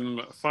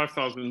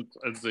 5,000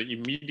 as the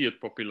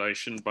immediate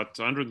population, but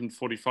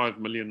 145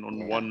 million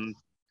on one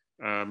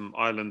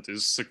island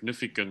is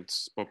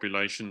significant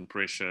population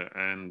pressure,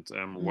 and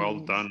well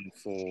done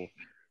for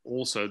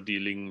also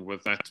dealing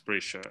with that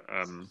pressure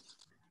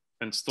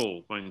and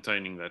still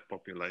maintaining that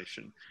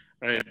population.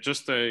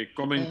 Just a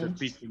comment that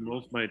Peter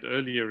Mills made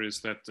earlier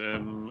is that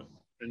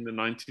in the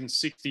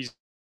 1960s,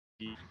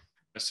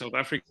 the South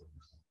African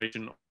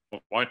population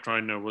of white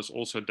rhino was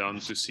also down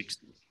to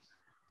 60.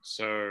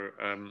 So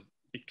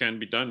it can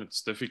be done.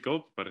 It's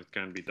difficult, but it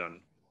can be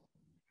done.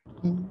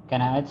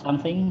 Can I add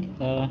something?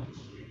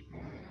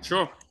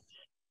 Sure.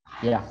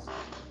 Yeah.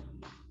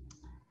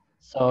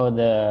 So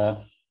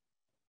the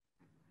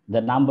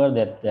number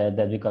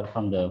that we got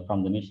from the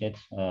message,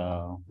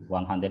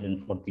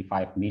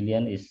 145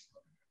 million, is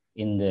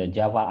in the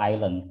Java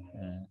Island.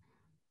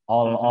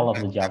 All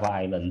of the Java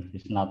Island.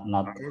 It's not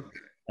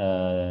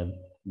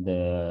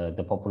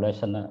the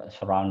population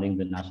surrounding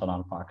the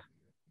national park.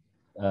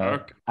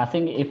 I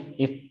think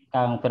if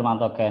Kang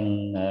Firmanto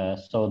can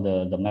show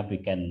the map, we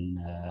can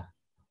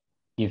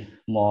give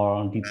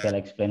more detailed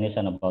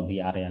explanation about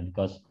the area,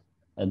 because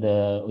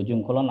the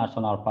Ujung Kulon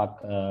National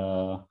Park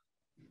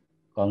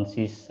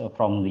consists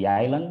from the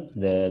island,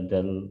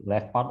 the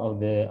left part of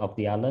the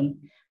island.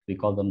 We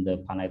call them the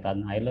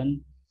Panaitan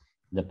Island,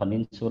 the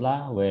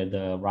peninsula where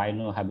the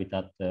rhino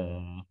habitat,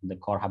 the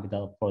core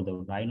habitat for the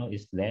rhino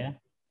is there,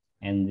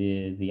 and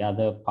the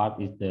other part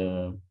is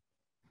the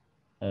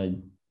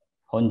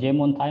Honje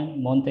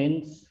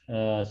mountains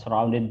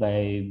surrounded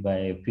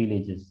by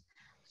villages.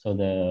 So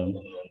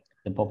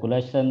the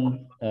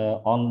population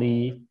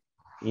only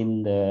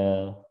in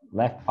the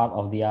left part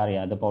of the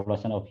area, the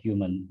population of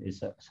human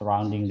is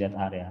surrounding that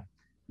area.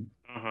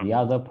 The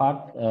other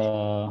part,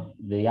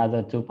 the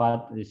other two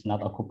parts is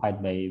not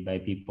occupied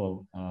by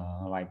people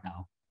right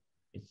now.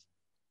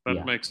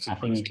 That makes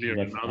it much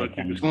clearer now that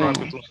you describe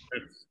it like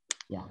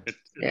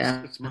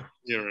that. It's much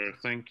clearer.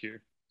 Thank you.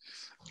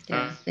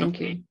 Thank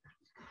you.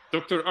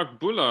 Dr.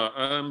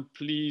 Akbula,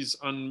 please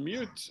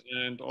unmute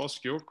and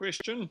ask your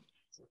question.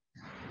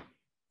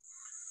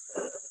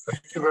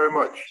 Thank you very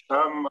much.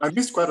 I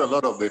missed quite a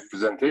lot of the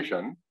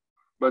presentation,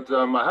 but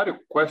I had a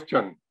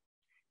question.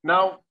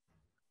 Now,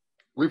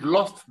 we've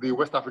lost the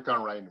West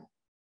African rhino.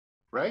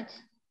 right?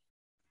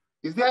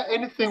 Is there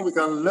anything we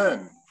can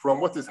learn from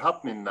what is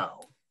happening now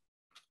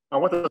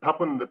and what has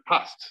happened in the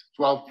past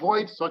to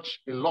avoid such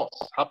a loss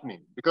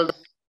happening? Because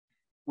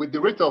with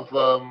the rate of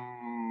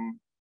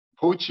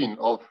poaching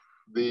of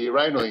the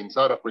rhino in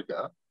South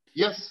Africa,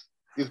 yes,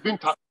 it's been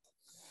tough.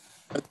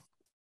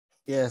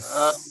 Yes.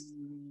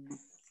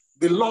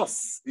 The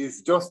loss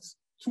is just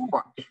too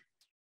much.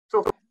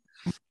 So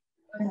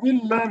can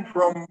we learn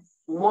from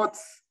what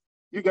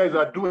you guys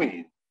are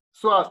doing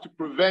so as to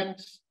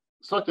prevent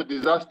such a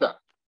disaster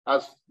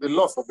as the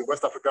loss of the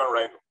West African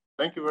rhino?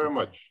 Thank you very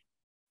much.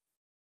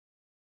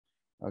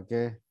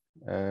 Okay.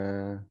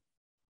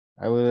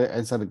 I will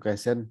answer the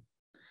question.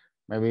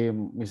 Maybe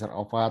Mr.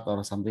 Ofat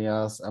or something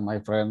else, my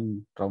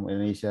friend from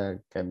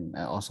Indonesia can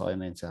also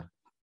answer.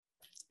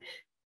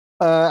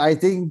 I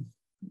think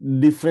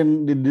the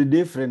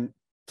different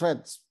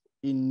threats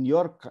in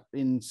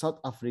South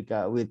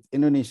Africa with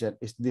Indonesia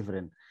is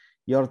different.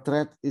 Your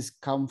threat is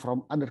come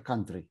from other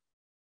country,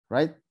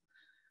 right?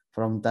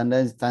 From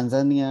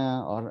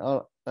Tanzania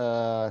or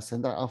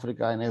Central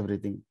Africa and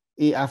everything.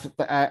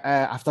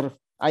 After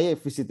I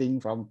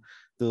visiting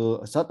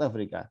to South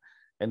Africa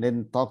and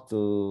then talk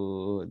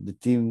to the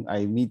team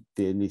I meet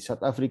in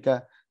South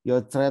Africa,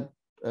 your threat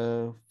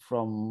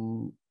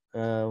from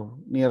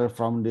near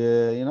from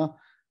the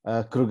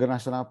Kruger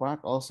National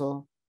Park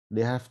also,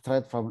 they have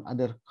threat from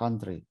other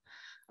country,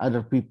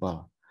 other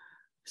people,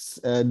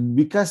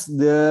 because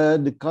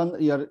the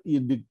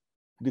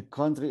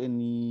country in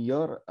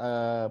your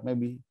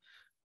maybe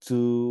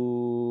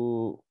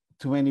too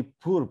many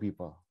poor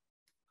people,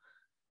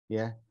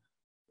 yeah,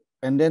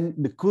 and then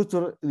the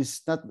culture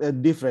is not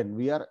different.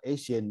 We are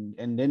Asian,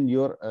 and then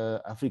you're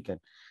African.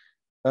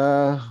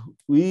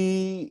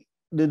 We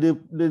the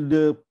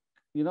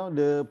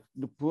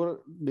poor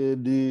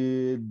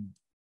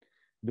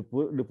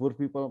the poor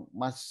people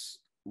much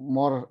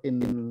more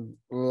in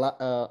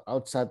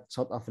outside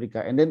South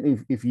Africa, and then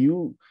if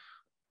you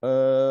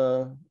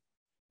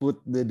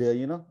put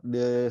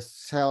the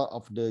cell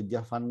of the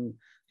Javan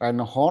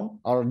rhino horn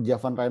or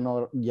Javan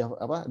rhino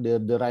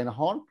the rhino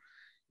horn,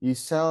 you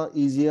sell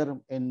easier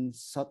in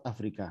South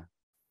Africa.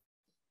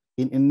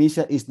 In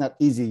Indonesia, it's not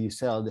easy. You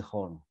sell the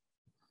horn.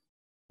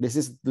 This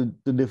is the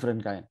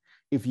different kind.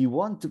 If you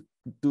want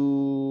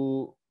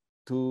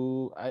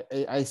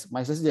I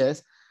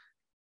suggest,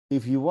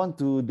 if you want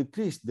to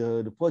decrease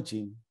the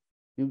poaching,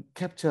 you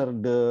capture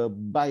the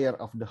buyer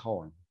of the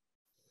horn,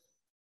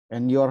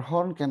 and your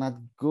horn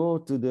cannot go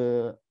to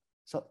the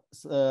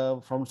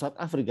from South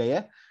Africa.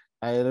 Yeah,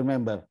 I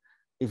remember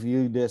if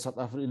you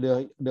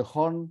the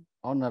horn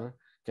owner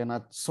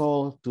cannot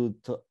sold to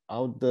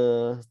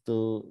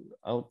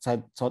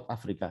outside South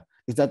Africa.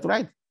 Is that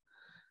right?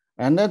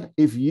 And then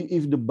if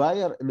the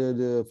buyer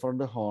for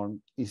the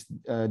horn is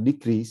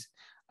decreased,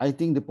 I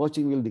think the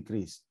poaching will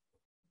decrease.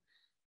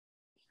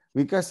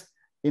 Because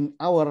in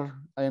our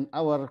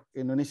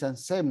Indonesian,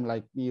 same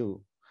like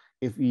you,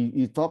 if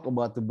you talk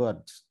about the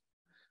birds,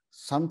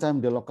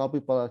 sometimes the local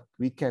people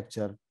we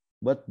capture,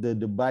 but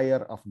the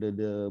buyer of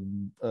the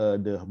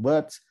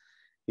birds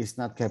is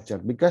not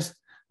captured because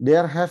they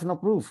have no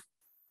proof.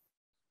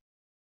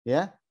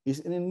 Yeah, it's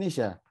in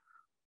Indonesia,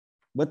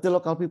 but the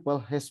local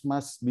people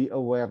must be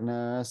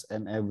awareness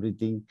and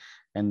everything,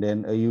 and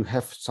then you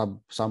have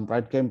some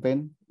pride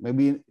campaign.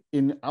 Maybe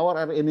in our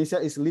area, Indonesia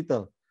is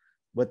little,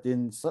 but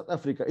in South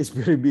Africa it's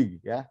very big.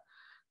 Yeah,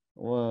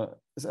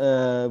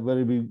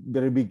 very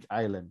big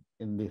island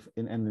in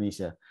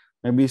Indonesia.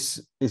 Maybe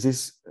this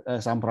is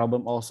some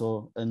problem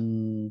also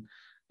in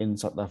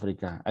South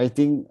Africa. I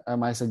think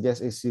my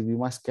suggestion is we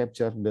must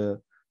capture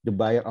the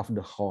buyer of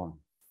the horn.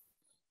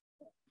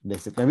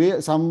 That's it. Maybe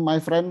my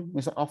friend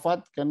Mr.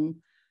 Ofat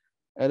can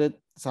edit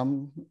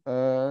some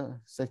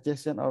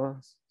suggestion or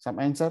some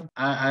answer.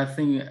 I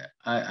think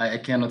I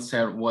cannot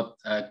share what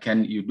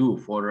can you do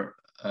for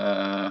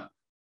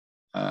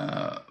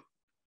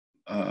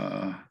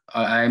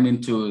I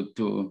mean to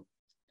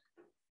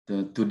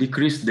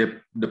decrease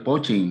the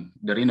poaching,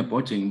 the rhino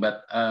poaching,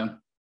 but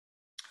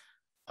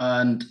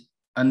and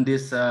on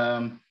this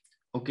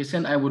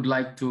occasion I would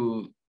like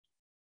to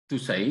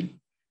say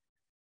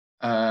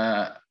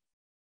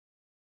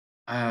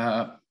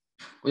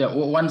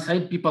one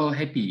side people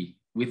happy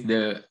with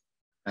the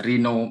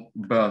rhino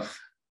birth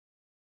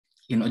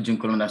in Ujung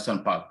Kulon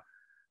National Park,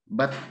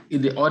 but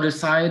in the other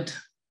side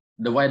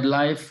the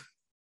wildlife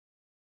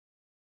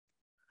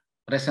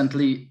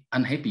recently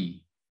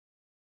unhappy.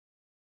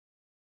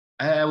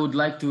 I would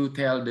like to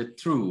tell the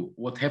truth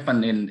what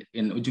happened in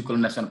Ujung Kulon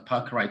National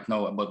Park right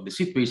now about the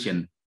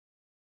situation.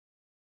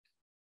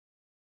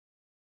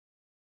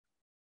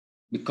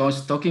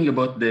 Because talking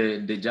about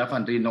the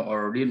Javan rhino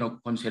or rhino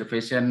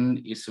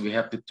conservation is we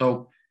have to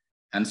talk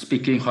and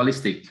speaking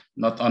holistic,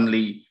 not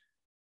only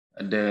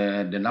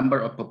the number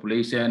of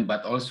population,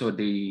 but also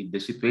the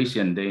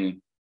situation,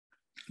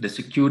 the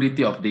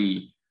security of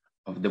the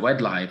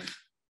wildlife.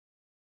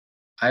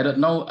 I don't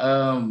know,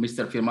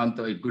 Mr.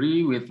 Firmanto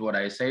agree with what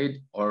I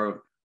said,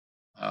 or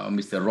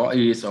Mr.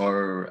 Rois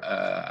or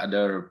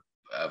other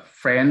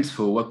friends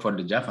who work for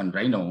the Javan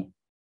rhino.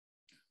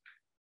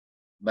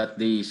 But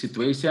the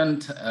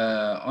situation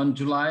on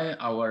July,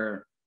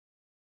 our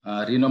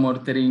Rhino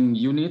monitoring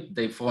unit,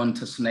 they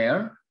found a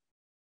snare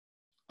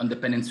on the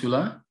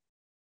peninsula,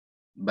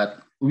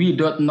 but we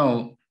don't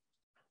know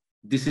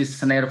this is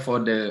snare for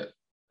the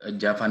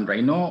Javan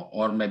rhino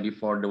or maybe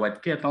for the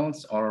white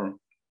kettles or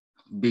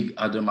big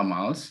other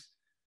mammals.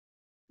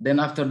 Then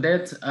after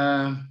that,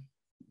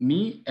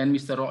 me and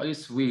Mr.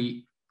 Royce,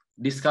 we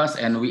discussed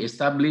and we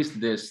established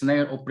the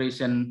snare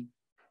operation,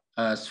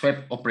 sweep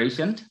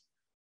operation,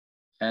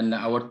 and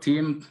our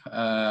team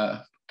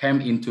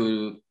came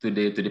into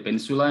the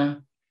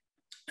peninsula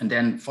and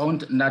then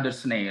found another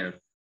snare.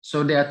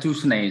 So there are 2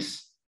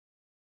 snares.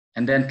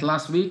 And then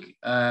last week,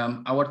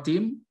 our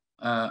team,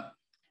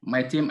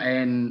 my team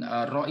and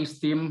Roy's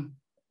team,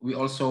 we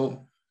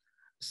also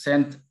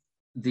sent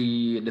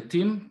the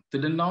team to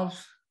the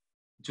north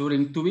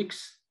during 2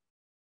 weeks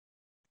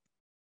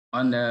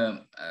on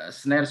a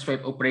snare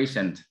sweep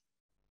operation.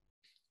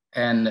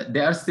 And they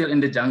are still in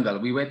the jungle.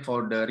 We wait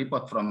for the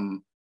report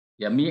from,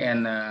 me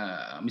and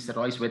Mr.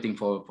 Royce waiting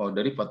for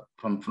the report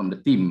from the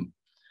team.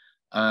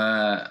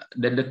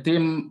 The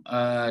team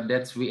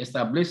that we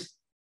established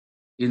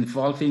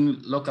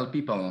involving local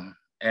people,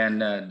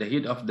 and the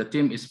head of the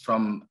team is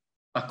from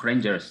park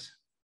rangers.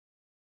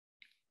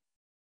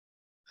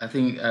 I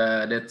think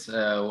that's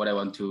what I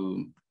want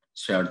to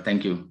share.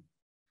 Thank you.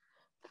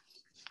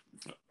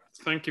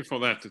 Thank you for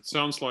that. It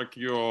sounds like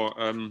you're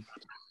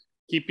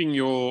keeping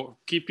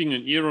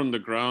an ear on the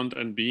ground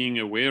and being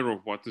aware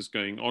of what is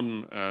going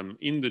on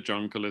in the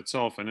jungle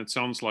itself. And it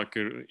sounds like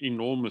an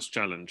enormous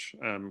challenge,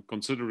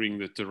 considering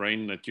the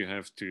terrain that you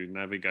have to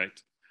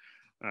navigate.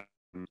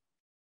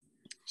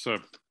 So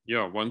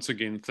yeah, once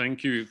again,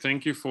 thank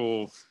you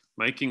for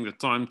making the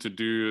time to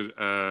do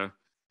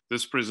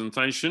this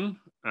presentation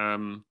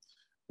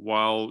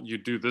while you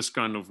do this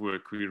kind of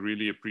work. We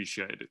really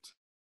appreciate it.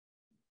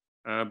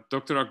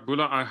 Dr.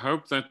 Akbula, I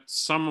hope that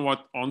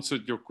somewhat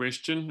answered your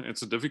question.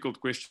 It's a difficult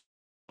question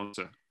to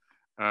answer.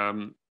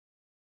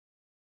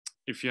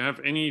 If you have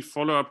any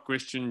follow-up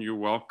question, you're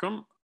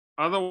welcome.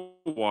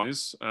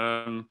 Otherwise,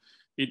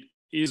 it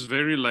is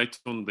very late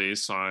on their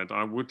side.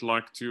 I would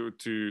like to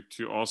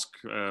ask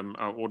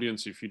our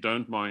audience, if you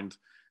don't mind,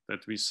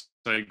 that we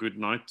say good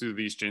night to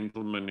these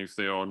gentlemen if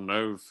there are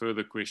no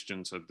further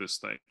questions at this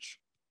stage.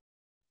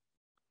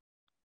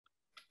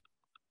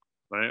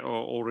 They are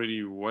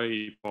already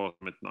way past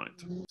midnight.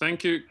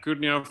 Thank you,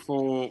 Kurnia,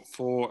 for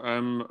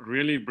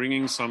really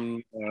bringing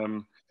some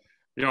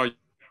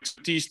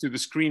expertise to the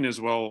screen as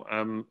well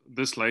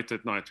this late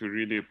at night. We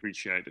really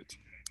appreciate it.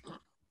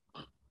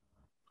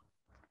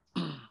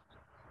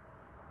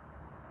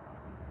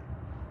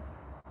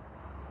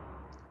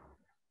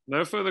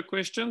 No further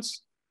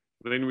questions?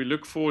 Then we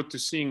look forward to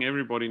seeing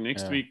everybody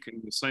next week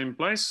in the same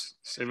place,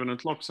 7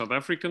 o'clock South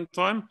African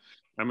time.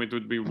 And it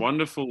would be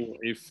wonderful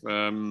if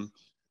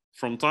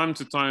from time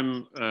to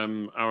time,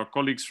 our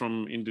colleagues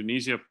from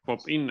Indonesia pop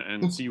in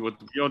and see what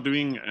we are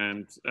doing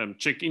and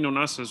check in on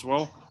us as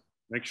well.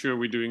 Make sure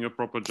we're doing a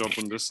proper job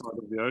on this side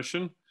of the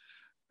ocean.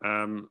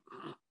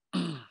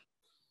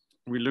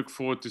 We look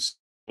forward to seeing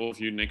all of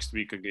you next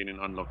week again in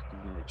Unlocked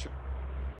Nature.